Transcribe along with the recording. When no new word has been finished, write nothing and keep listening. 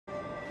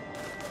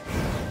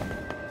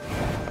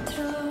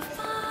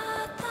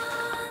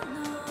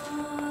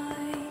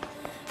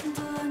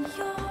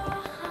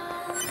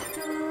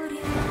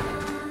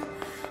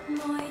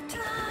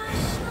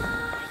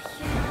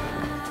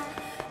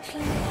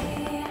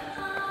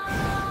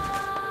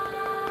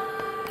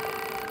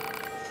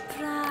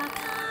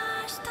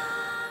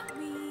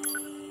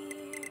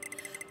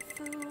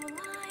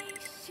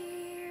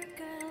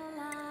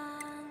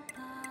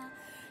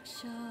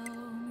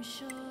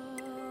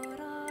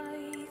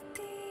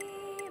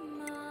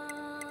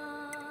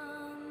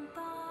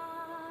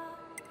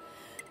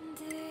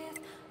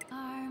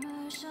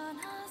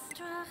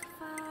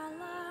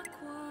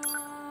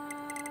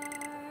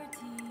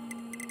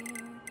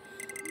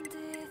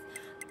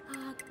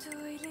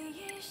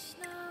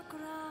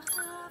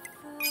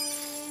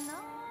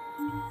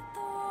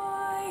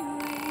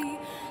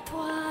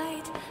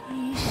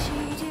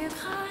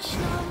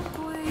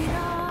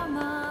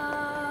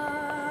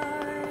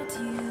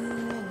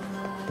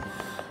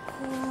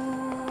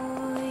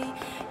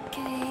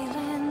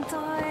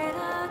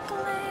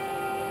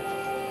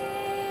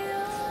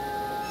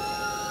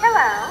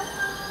Hello.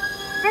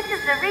 This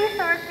is the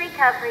Resource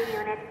Recovery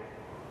Unit.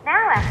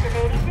 Now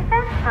activating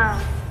defense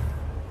mode.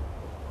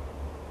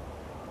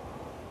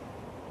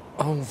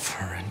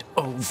 Over and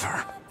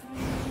over.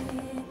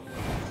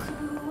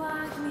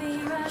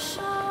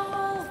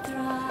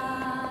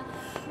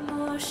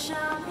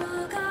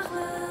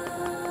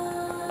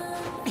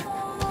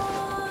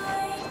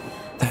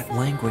 That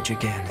language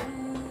again.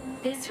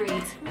 This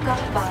reads,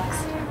 God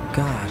box.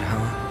 God,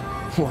 huh?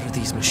 What are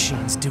these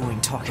machines doing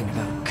talking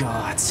about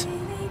gods?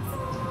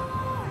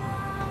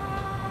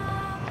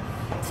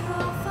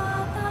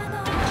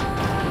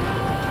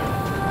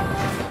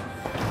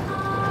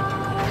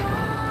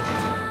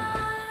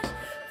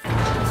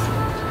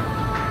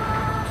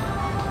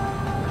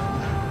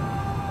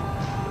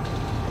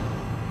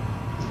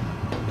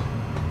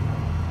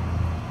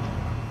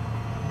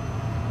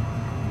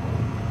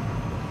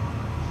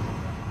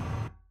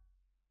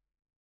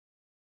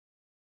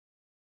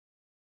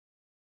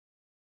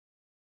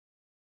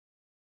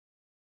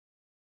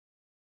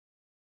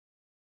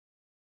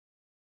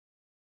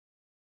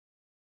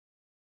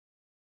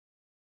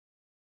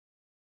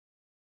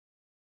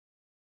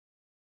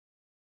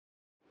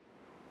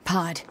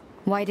 Pod,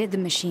 why did the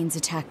machines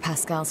attack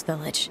Pascal's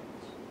village?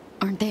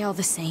 Aren't they all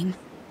the same?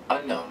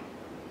 Unknown.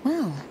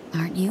 Well,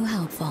 aren't you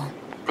helpful?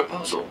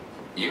 Proposal.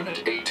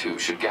 Unit A2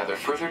 should gather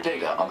further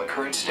data on the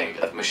current state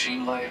of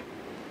machine life.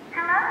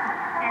 Hello,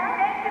 and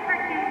thank you for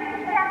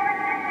choosing Tower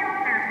Digital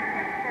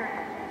Services.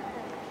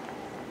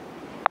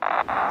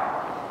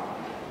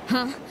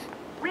 Huh?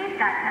 We've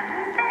got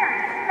some very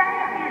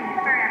exciting news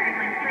for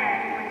everyone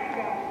today.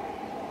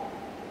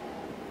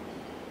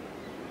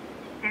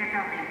 There's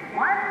only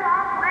one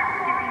lock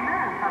left to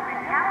remove of the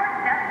tower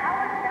stuff.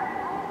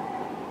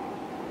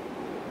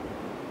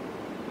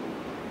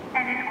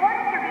 And in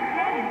order to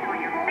retain for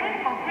your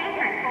faithful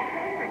patrons,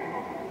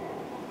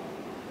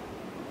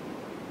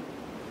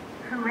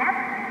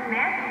 whoever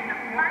dismantles the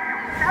final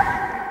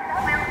substance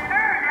will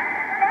earn a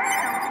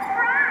special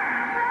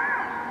prize.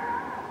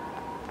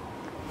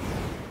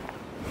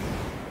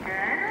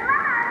 Good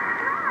luck!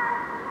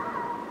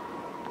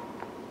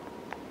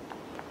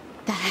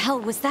 The hell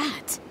was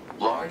that?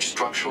 Large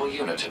structural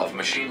unit of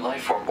machine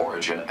lifeform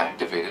origin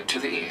activated to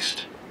the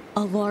east.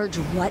 A large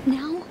what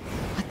now?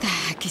 What the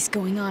heck is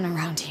going on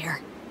around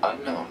here?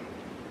 Unknown.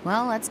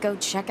 Well, let's go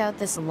check out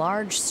this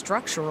large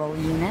structural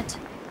unit.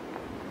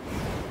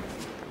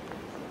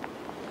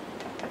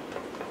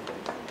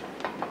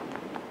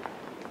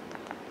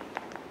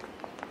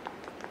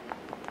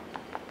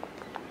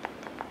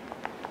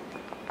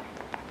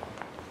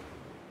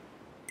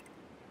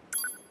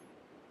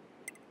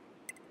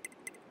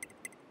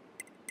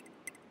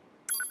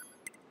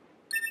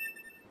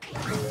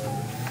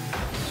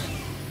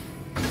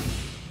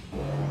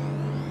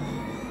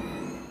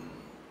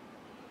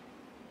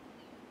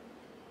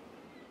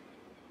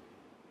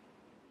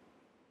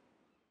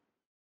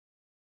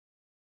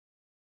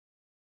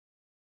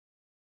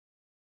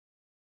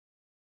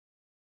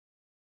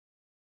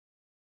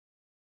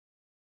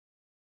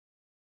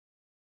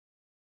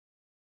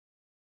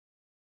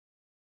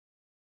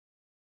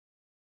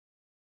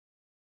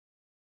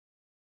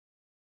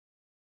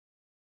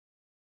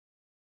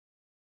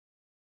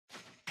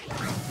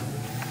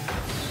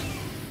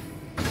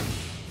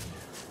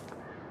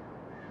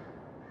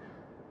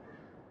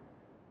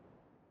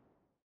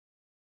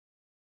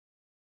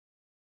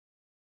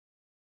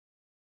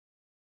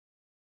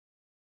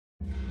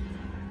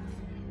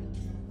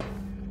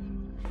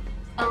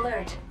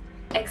 Alert.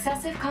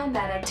 Excessive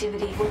combat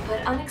activity will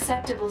put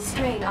unacceptable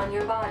strain on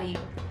your body.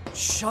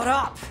 Shut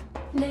up!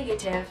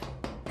 Negative.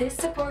 This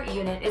support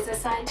unit is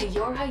assigned to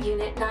YORHA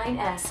Unit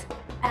 9S.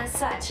 As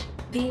such,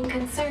 being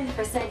concerned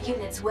for said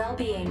unit's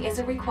well-being is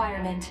a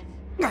requirement.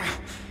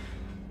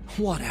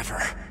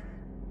 Whatever.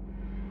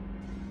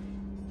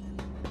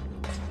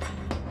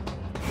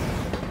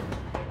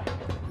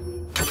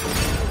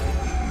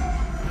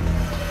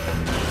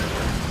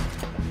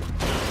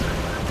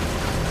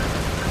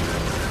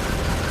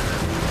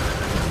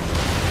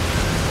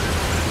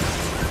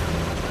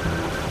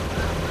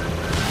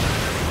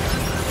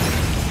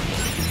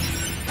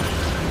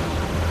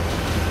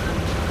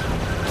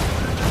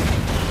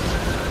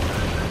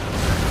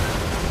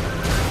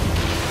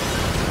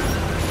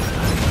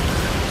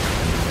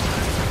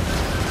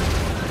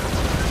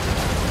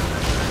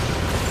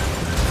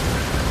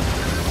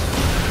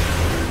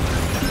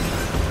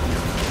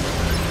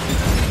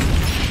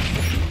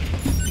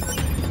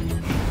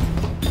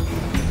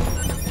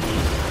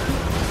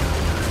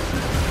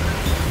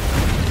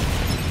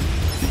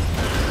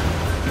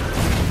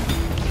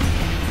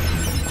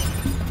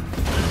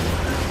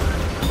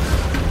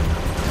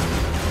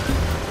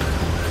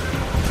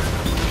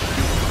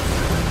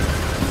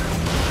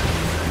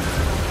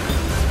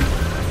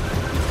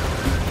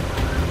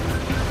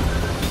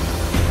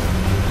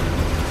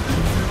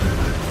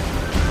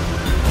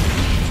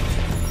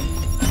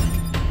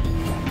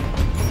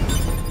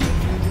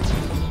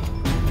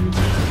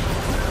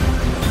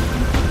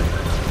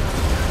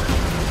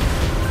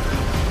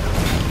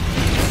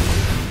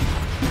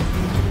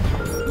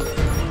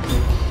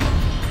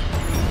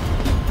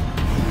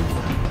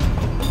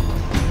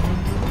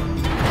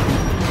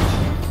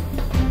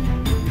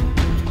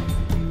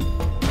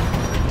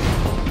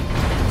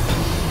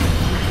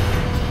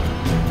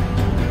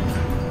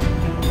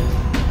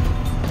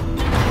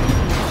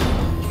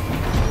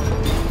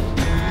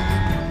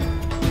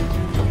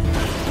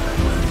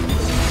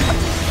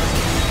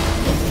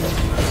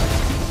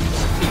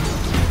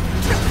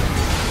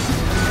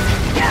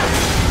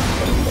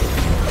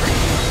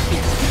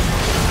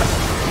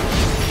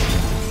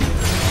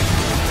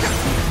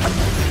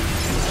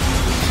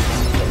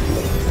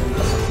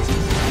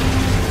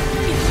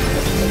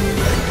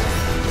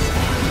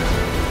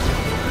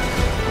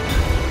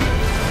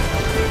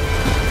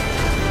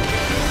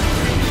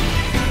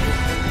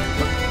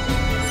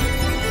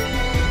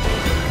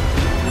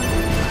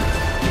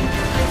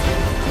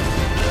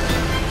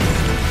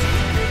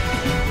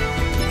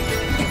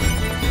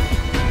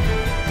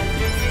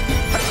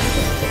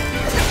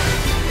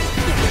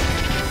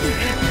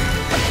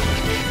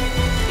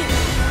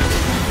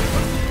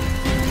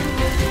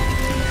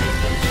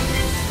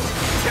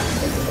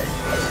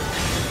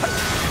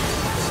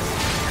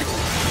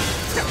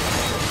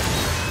 210.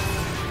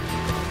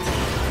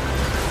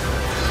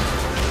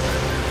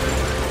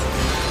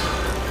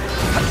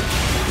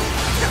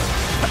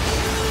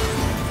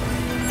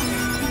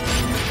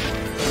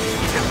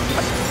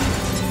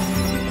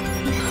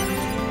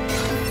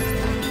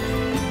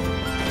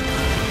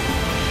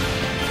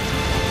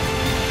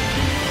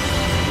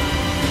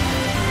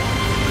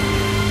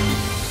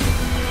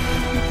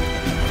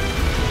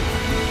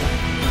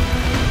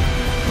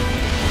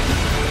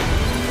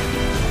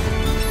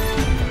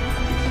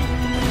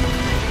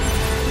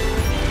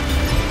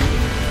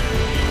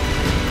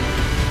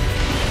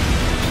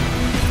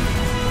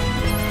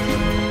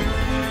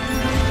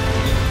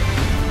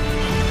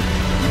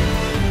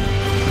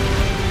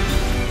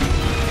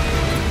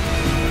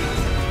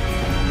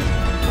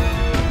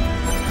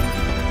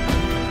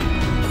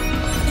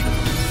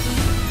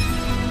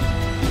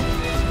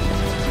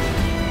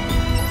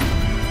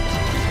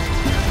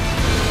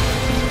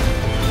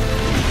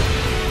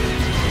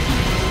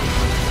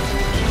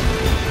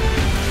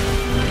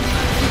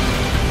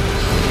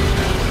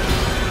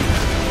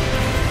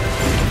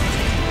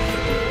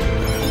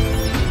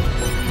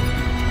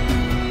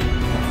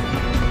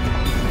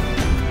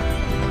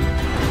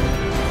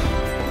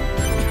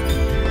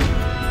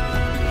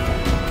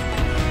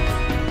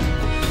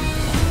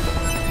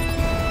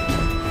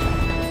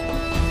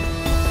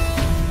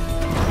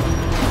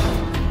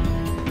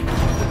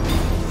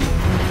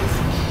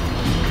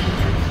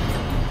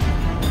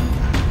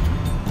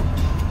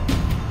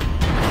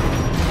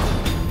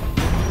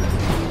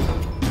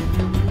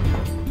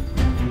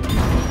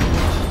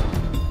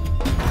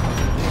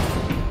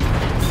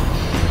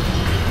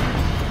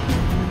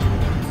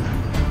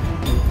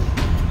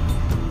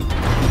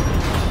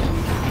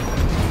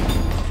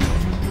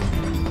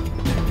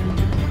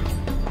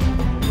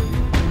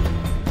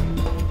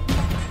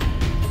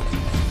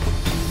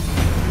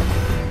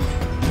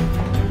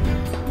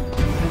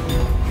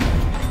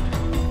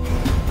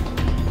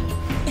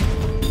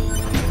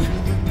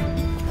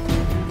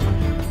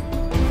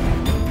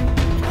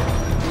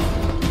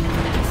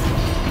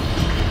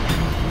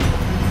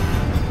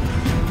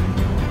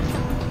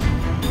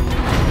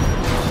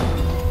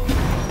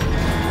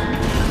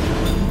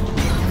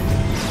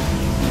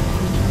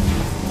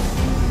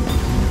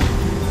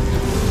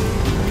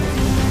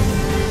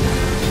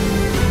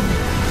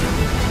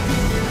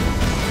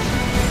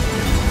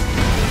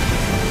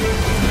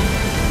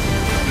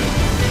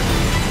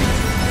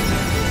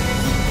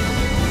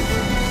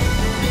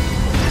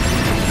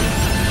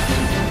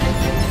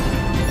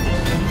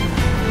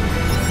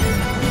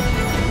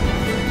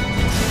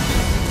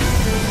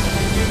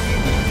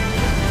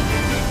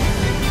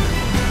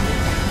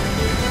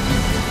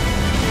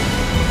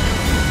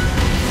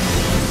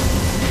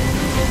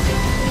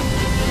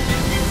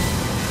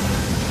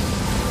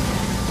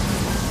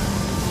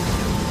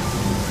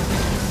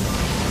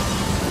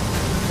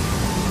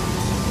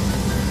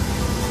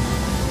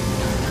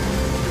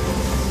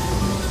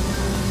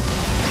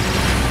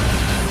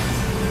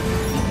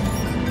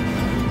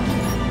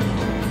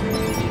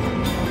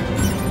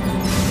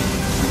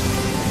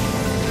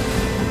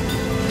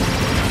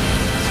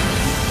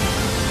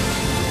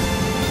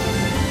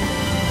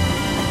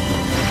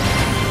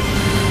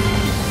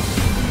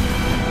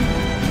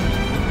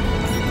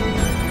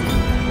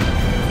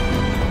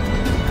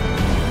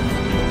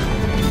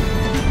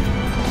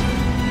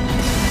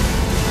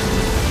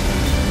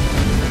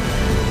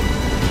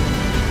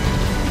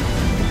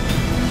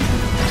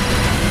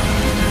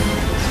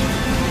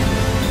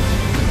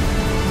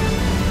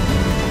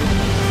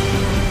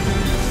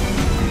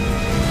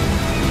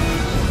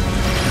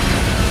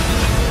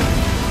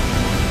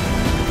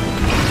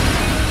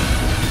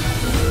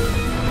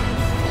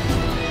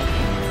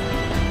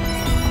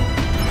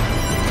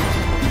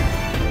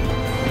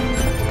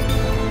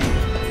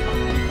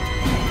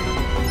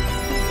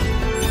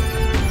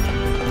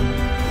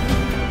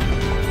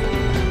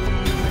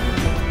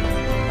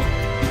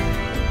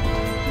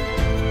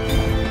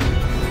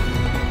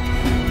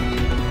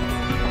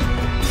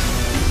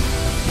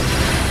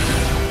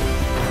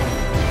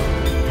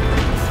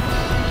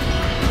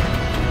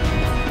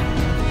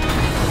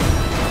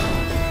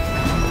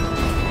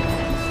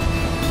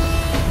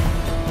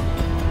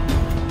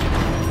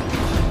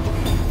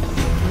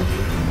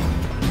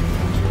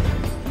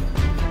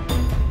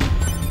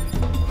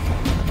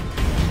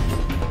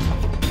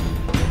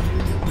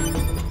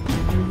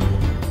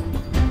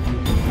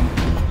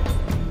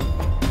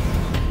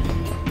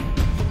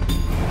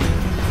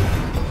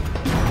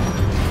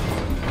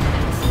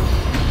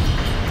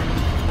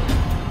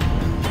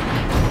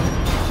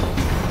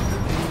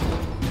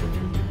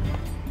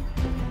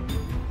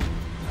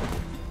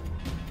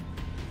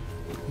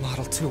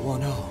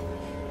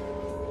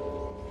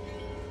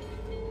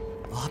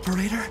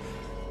 Operator?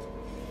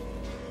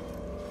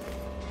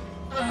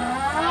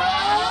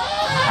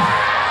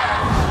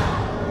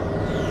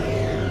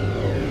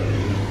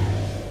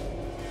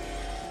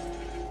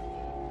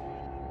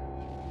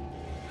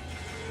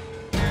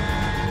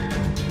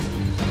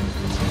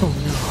 Oh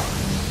no.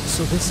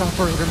 So this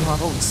operator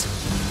model is...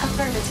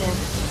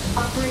 Affirmative.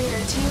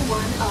 Operator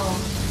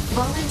 210.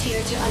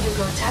 Volunteered to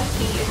undergo Type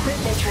B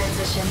equipment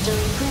transition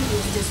during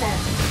previous descent.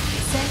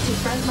 Sent to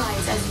front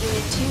lines as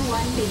Unit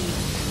 21B.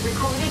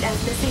 Recorded as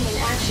missing in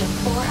action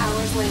 4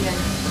 hours later.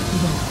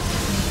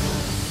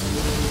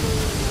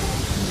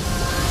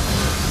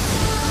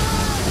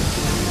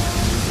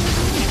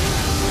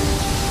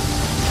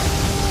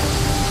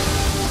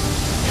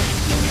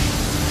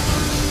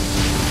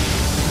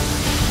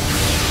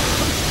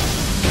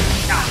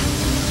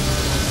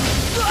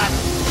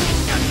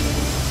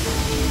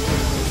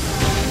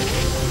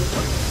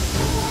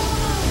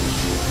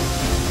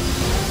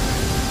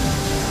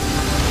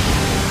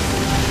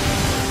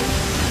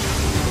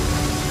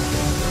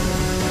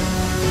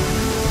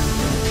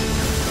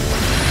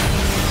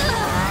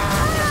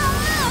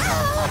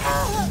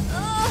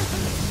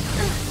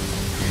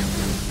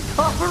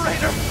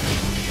 Operator!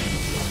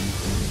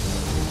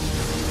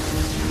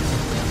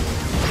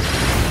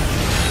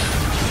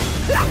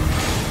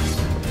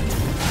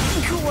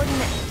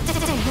 Coordinate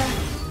data.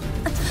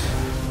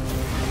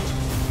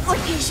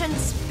 Location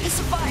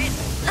specified.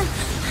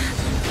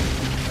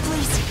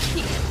 Please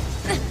keep.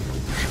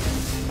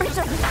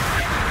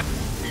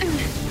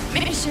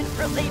 Mission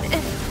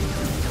related.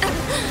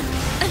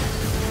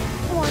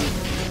 One.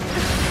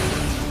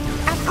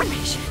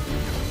 Affirmation.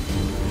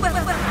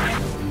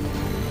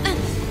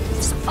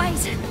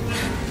 Suffice.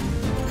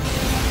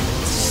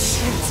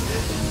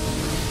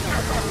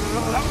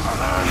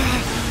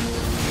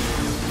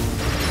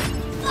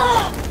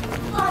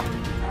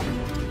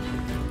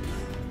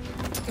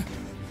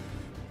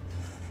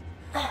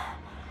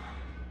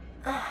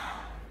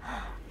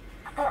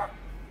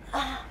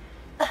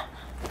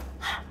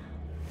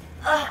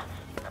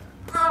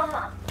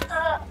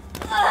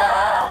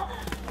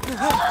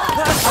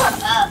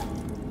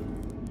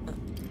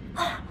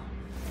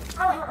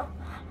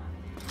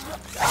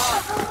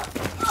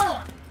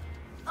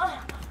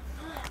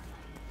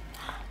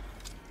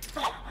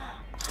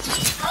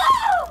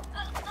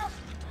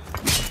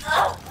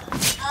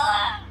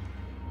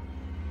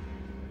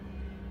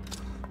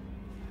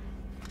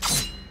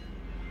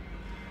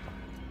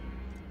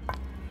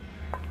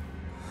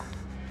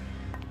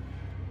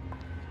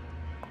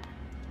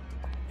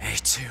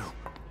 A2.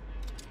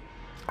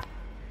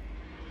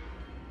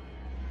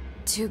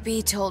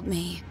 2B told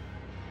me.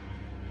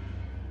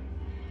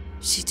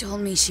 She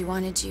told me she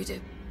wanted you to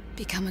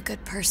become a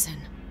good person.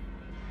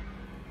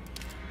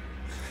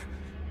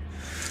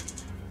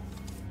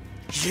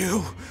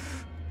 You...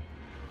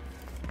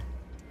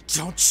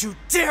 Don't you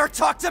dare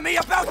talk to me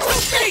about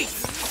 2B!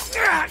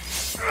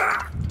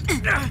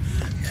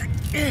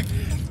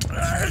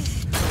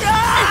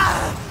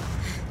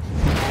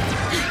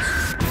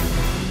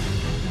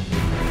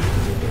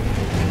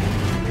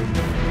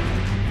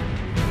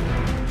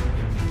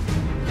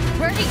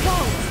 Where'd he go?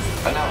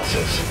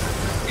 Analysis.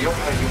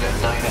 YORHA Unit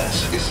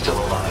 9S is still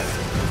alive.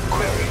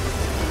 Query.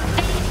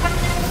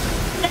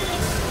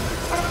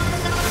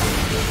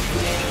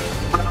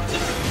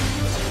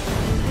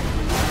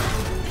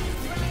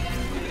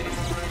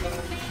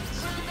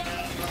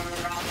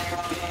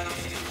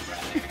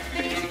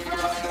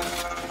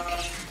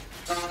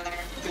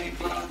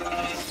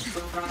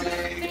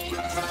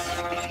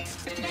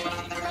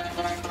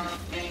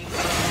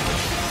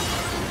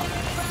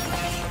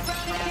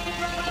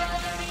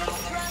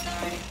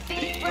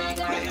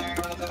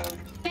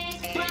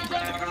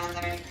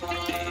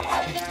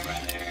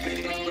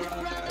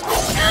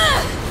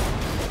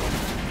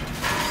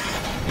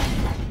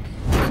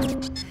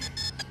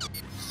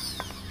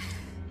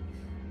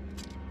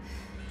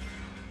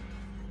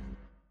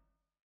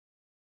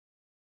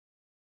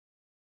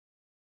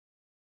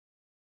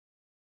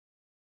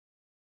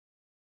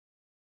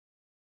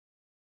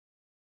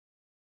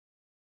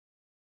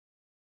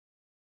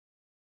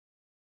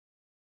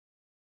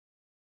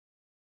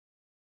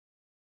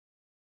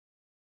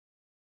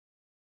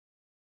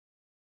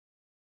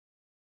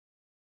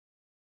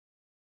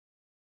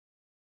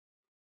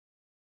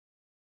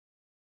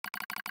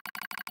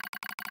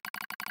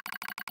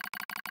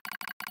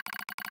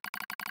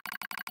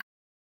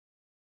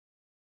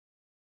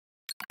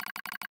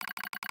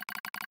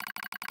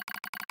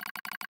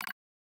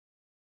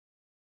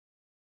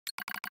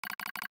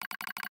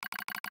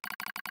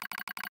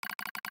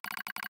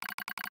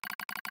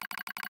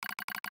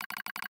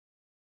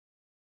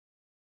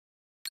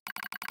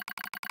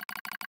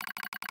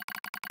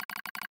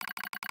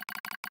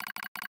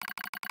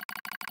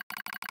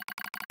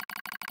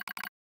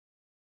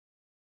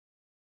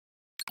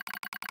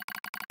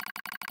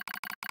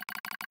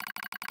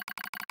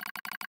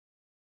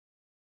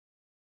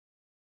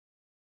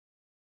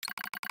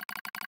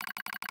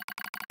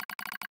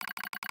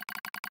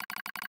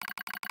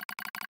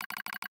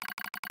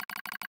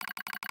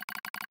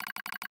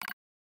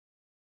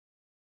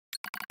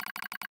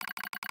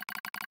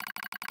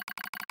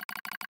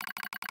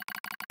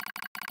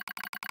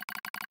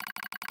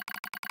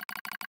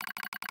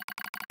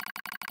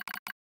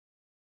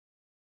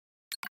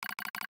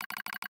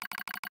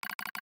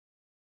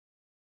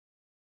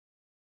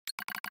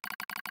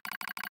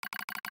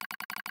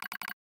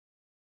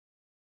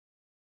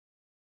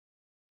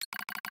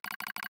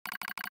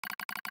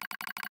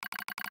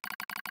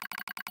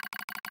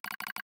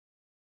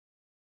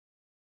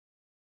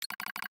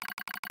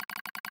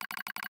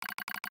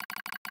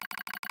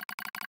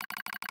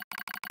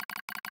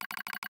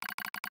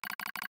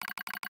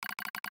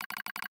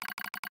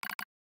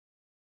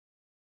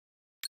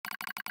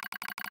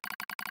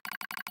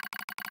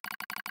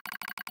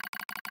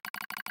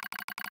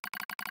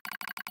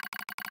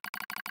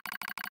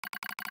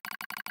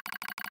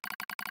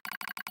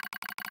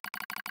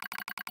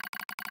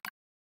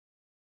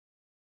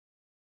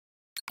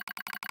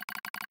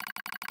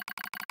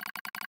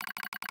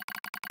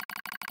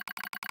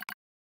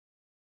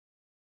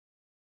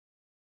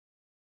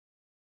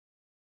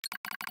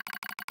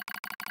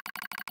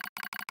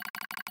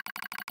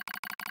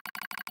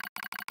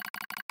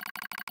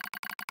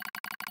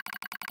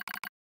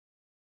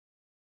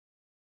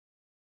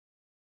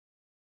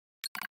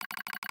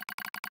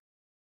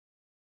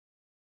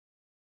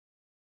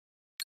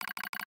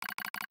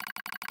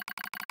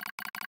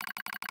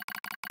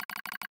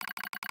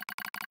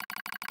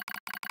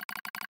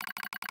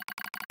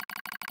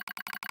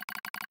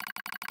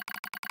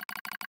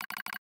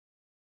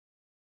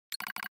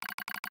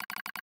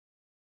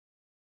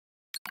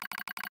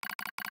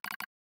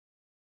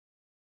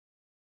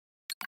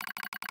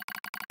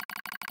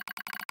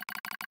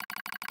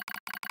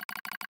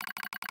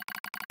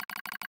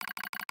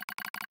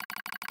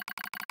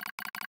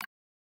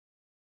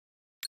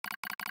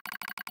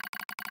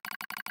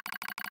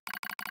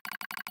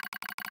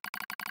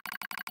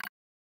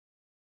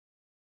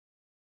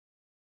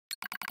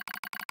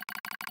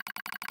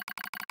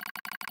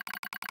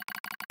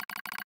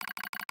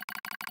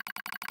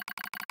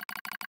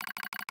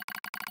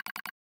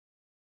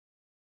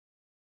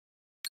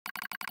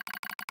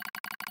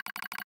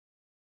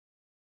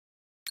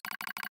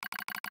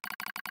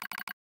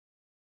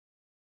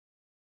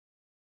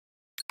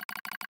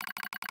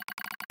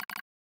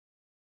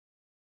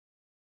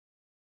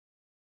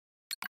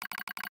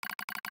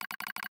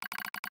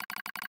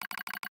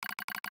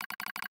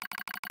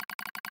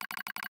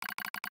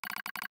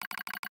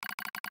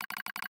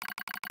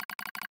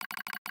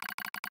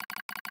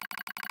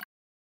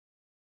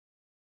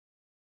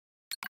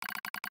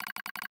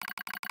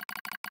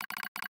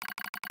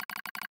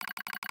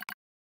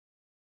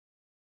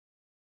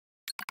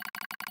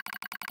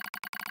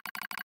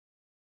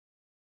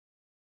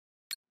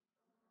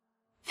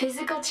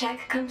 Physical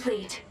check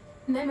complete.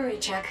 Memory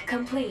check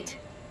complete.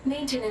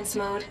 Maintenance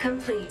mode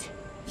complete.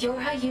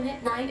 YORHA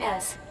Unit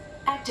 9S.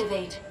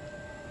 Activate.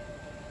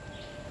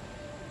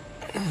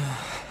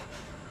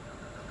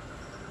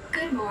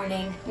 Good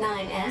morning,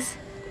 9S.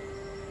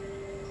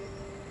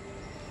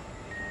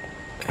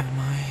 Am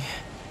I...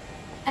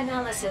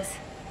 Analysis.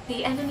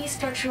 The enemy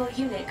structural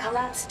unit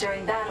collapsed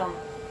during battle.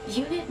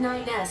 Unit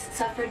 9S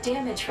suffered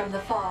damage from the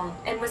fall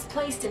and was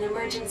placed in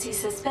emergency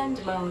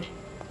suspend mode.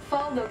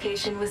 Fall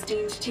location was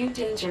deemed too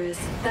dangerous,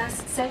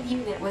 thus said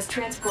unit was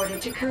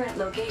transported to current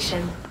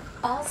location.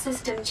 All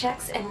system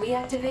checks and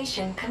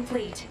reactivation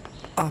complete.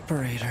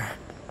 Operator.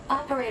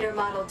 Operator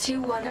Model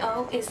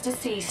 210 is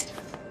deceased.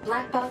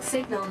 Black box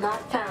signal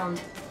not found.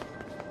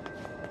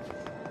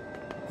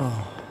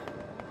 Oh.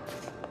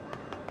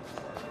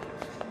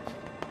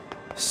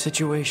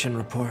 Situation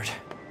report.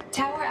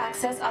 Tower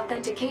access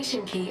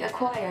authentication key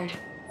acquired.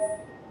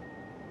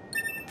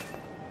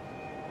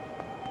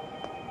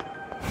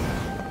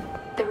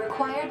 The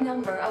required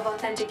number of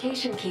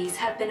authentication keys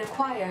have been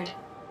acquired.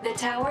 The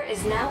tower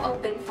is now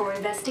open for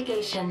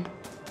investigation.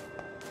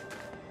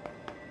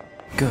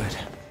 Good.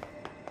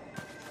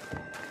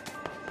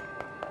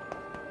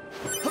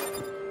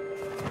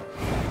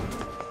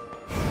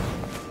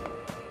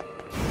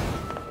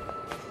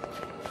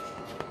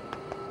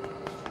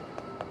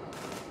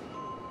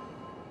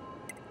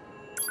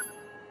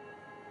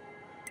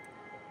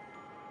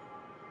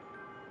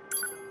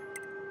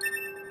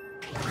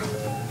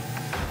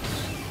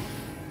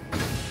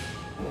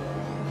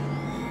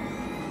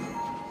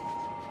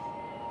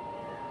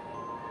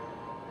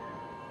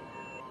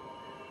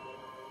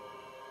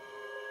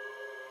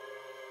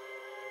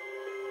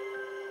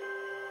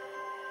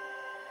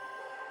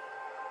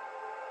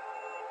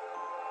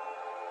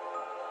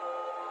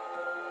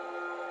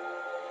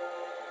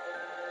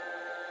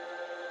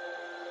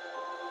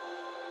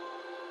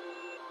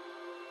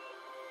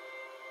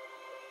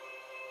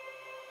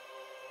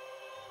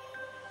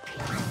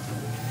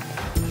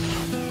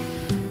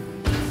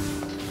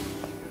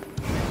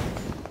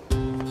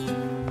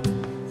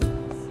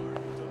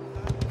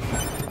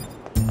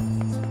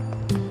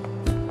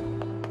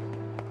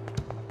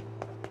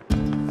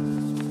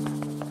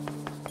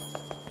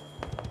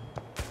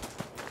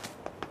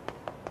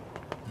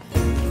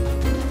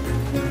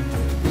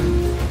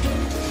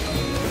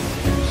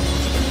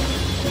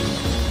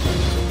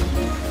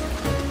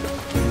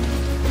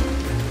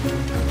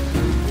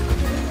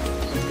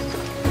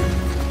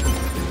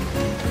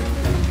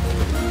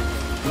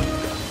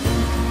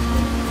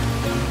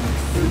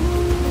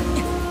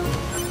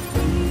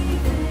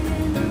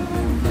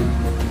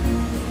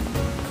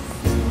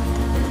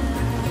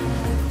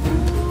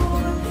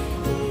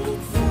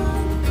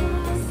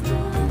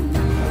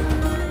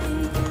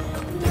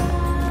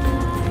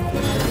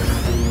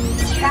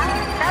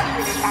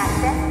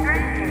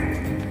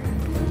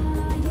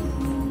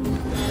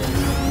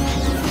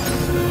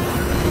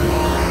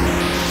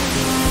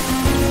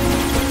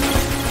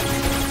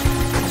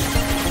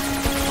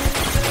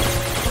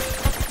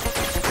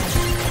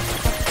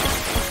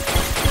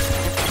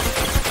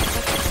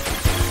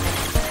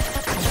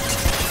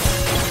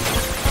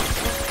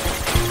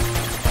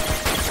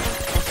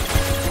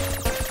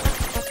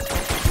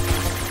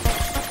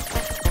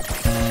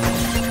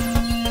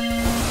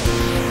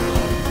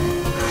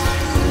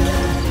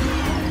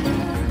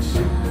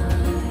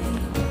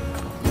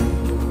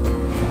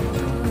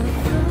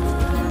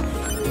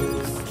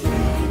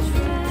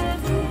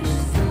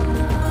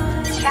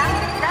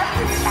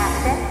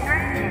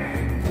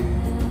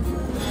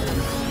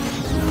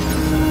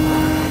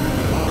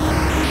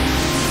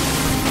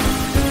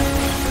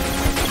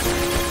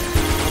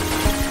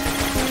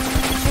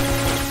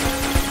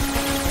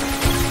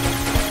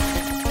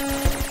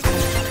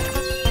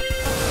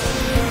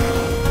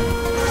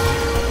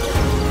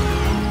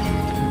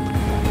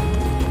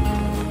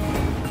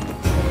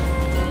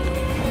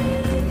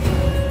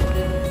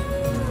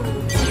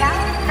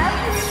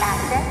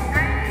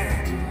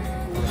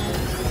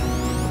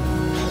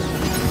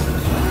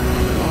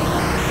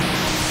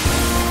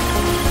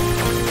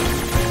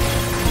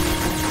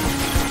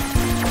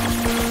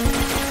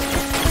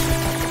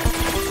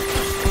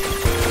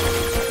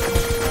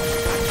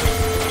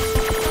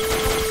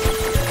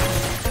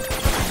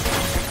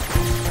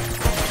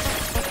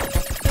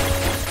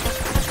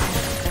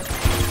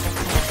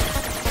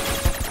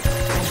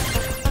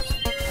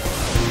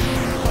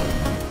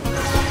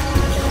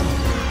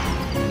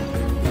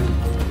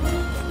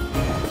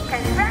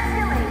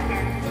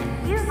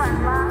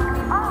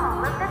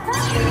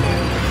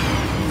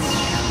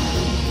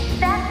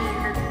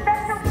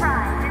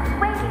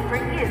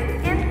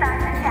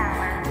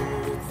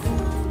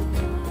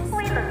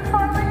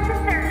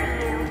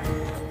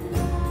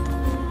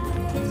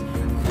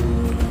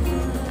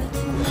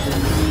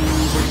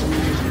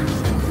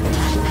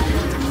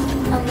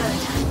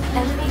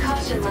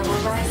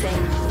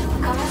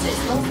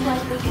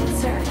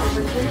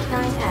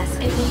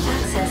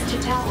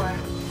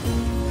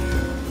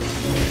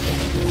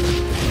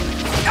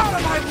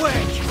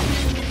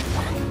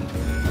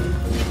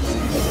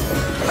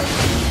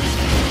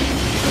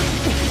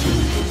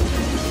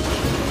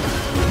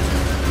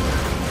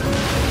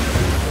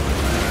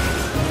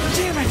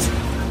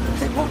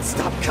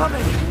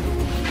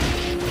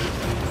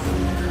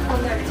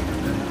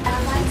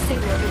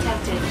 Signal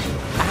detected.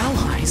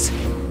 Allies?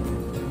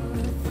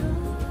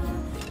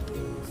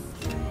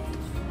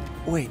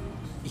 Wait,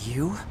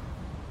 you?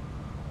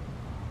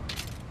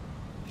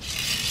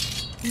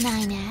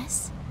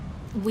 9S,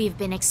 we've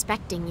been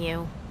expecting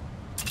you.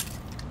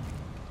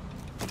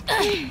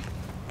 The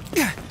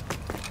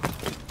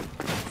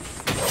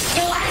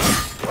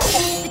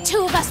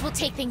two of us will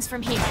take things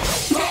from here.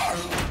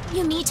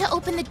 You need to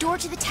open the door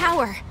to the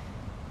tower.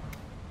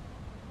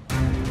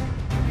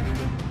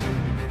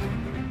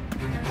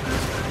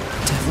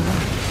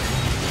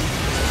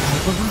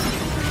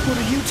 What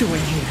are you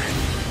doing here?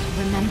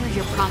 Remember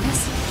your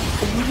promise?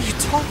 What are you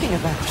talking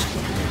about?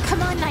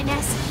 Come on,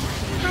 9S.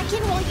 Hack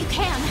in while you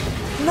can.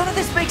 None of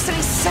this makes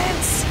any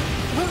sense!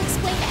 We'll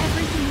explain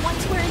everything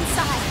once we're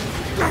inside.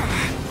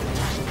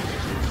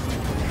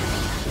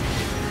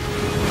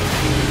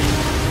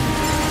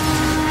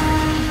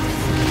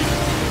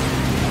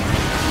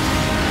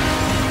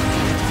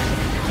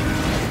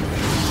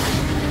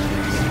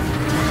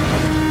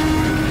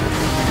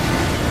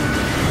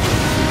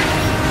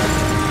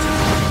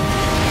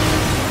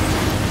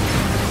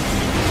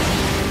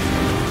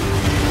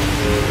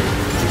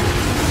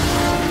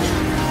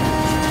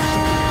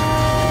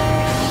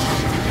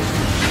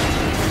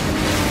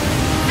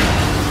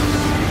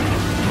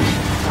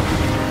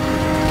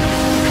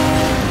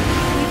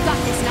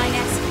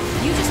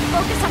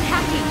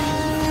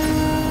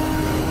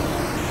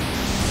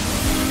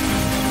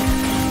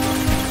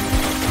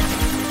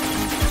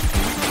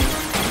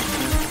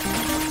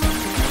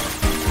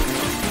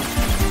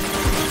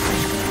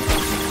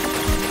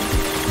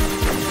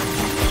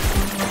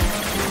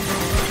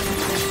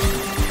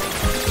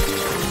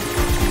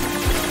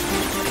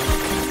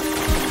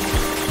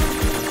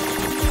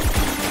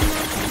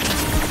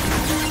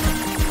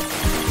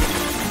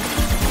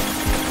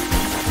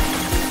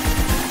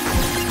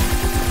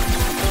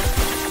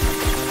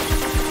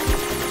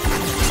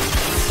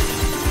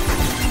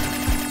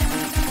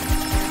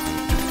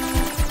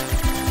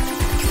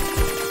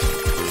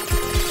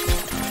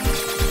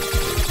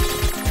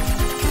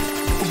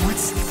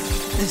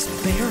 This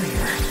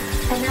barrier...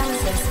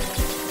 Analysis.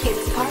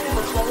 It's part of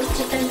a closed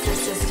defensive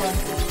system.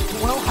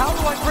 Well, how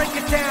do I break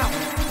it down?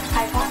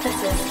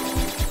 Hypothesis.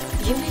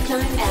 Unit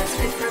 9S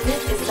could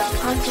permit its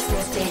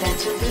self-consciousness data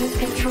to lose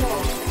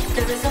control.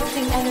 The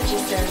resulting energy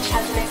surge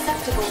has an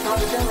acceptable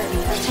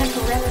probability of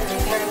temporarily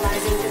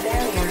paralyzing the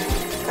barrier.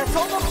 That's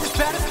almost as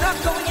bad as not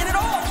going in at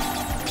all!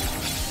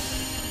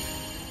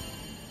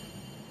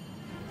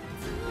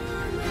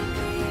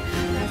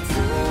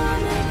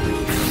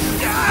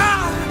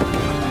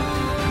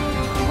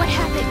 What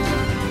happened?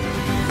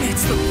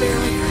 It's the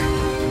barrier.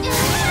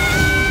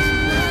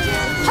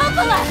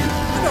 Hopola!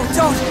 No,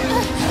 don't!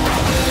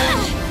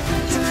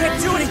 You can't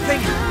do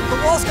anything! The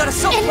wall's got a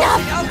self-closing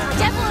Enough! algorithm!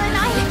 Devil and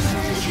I,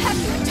 we have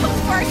to atone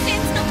for our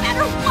sins no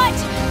matter what!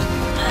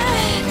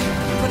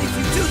 But if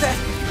you do that,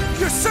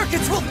 your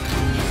circuits will...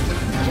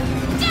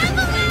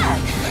 Devil!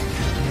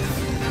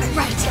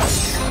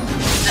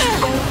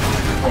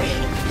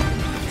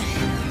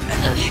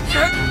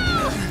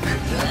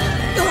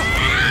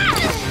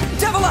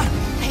 Devila!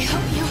 I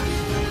hope you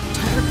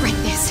don't regret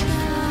this.